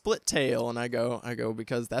the split tail? And I go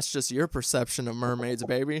because that's just your perception of mermaids,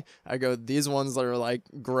 baby. I go, these ones that are like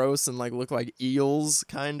gross and like look like eels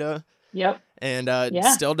kind of. Yep. And it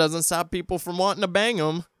still doesn't stop people from wanting to bang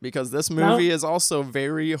them, because this movie is also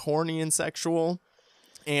very horny and sexual,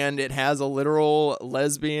 and it has a literal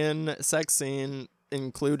lesbian sex scene,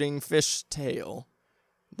 including fishtail.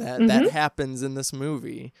 That happens in this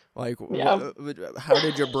movie. Like, how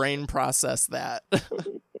did your brain process that?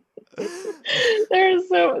 There's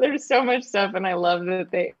so much stuff, and I love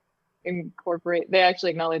that they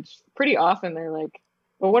actually acknowledge pretty often. They're like,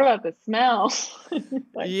 well, what about the smell?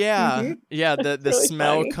 Like, the really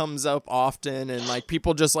smell funny. comes up often, and like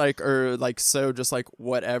people just like are like so just like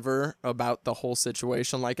whatever about the whole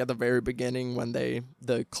situation. Like at the very beginning when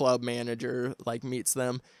the club manager like meets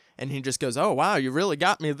them, and he just goes, "Oh wow, you really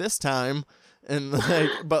got me this time." And like,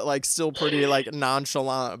 but like still pretty like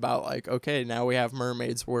nonchalant about like, okay, now we have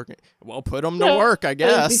mermaids working. Well, put them to work, I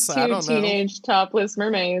guess. These I two don't know. teenage topless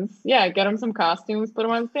mermaids. Yeah, get them some costumes, put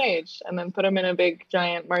them on stage, and then put them in a big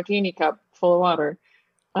giant martini cup full of water.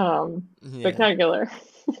 Spectacular.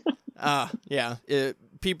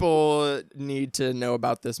 People need to know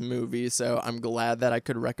about this movie, so I'm glad that I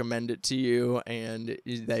could recommend it to you, and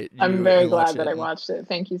that I'm very glad that I watched it.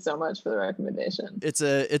 Thank you so much for the recommendation. It's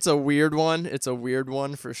a weird one. It's a weird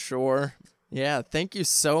one for sure. Yeah, thank you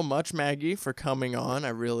so much, Maggie, for coming on. I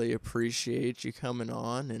really appreciate you coming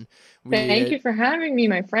on, and thank you for having me,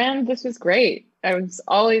 my friend. This was great. I was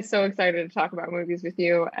always so excited to talk about movies with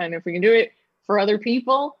you, and if we can do it for other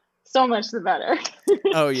people, so much the better.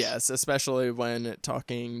 Oh yes, especially when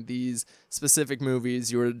talking these specific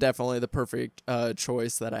movies. You were definitely the perfect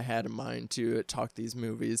choice that I had in mind to talk these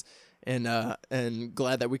movies, and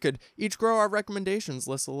glad that we could each grow our recommendations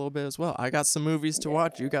list a little bit as well. I got some movies to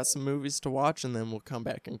watch, you got some movies to watch, and then we'll come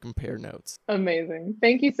back and compare notes. Amazing.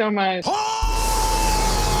 Thank you so much.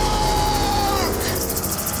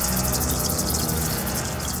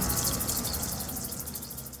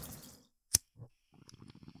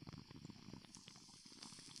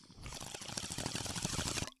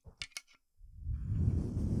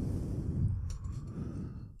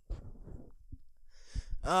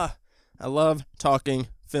 I love talking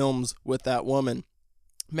films with that woman.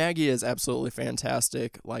 Maggie is absolutely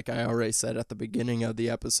fantastic, like I already said at the beginning of the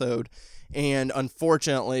episode. And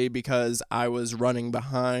unfortunately, because I was running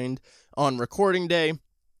behind on recording day,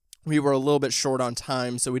 we were a little bit short on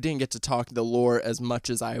time, so we didn't get to talk the lore as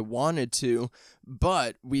much as I wanted to,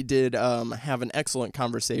 but we did have an excellent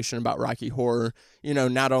conversation about Rocky Horror.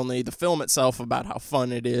 Not only the film itself, about how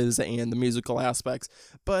fun it is and the musical aspects,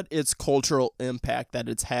 but its cultural impact that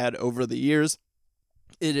it's had over the years.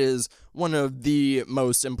 It is one of the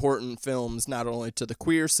most important films, not only to the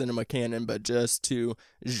queer cinema canon, but just to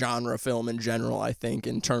genre film in general, I think,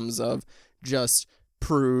 in terms of just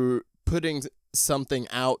putting something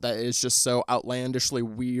out that is just so outlandishly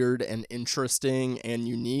weird and interesting and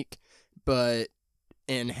unique,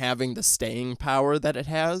 and having the staying power that it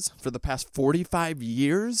has for the past 45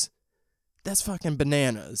 years, that's fucking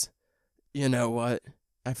bananas. You know what?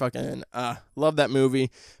 I fucking love that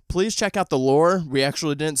movie. Please check out the lore. We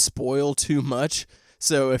actually didn't spoil too much,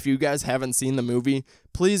 so if you guys haven't seen the movie,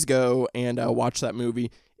 please go and watch that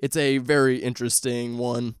movie. It's a very interesting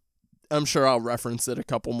one. I'm sure I'll reference it a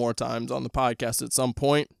couple more times on the podcast at some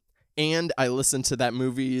point. And I listen to that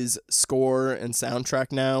movie's score and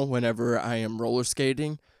soundtrack now whenever I am roller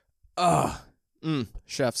skating.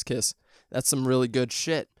 Chef's kiss. That's some really good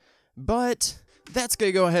shit. But that's going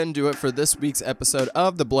to go ahead and do it for this week's episode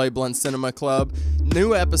of the Bloody Blunt Cinema Club.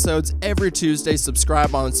 New episodes every Tuesday.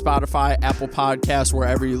 Subscribe on Spotify, Apple Podcasts,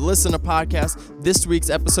 wherever you listen to podcasts. This week's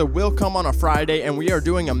episode will come on a Friday, and we are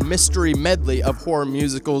doing a mystery medley of horror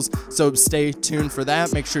musicals, so stay tuned for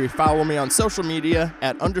that. Make sure you follow me on social media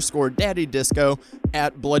at _daddydisco,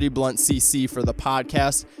 at Bloody Blunt CC for the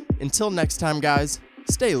podcast. Until next time, guys,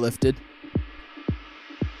 stay lifted.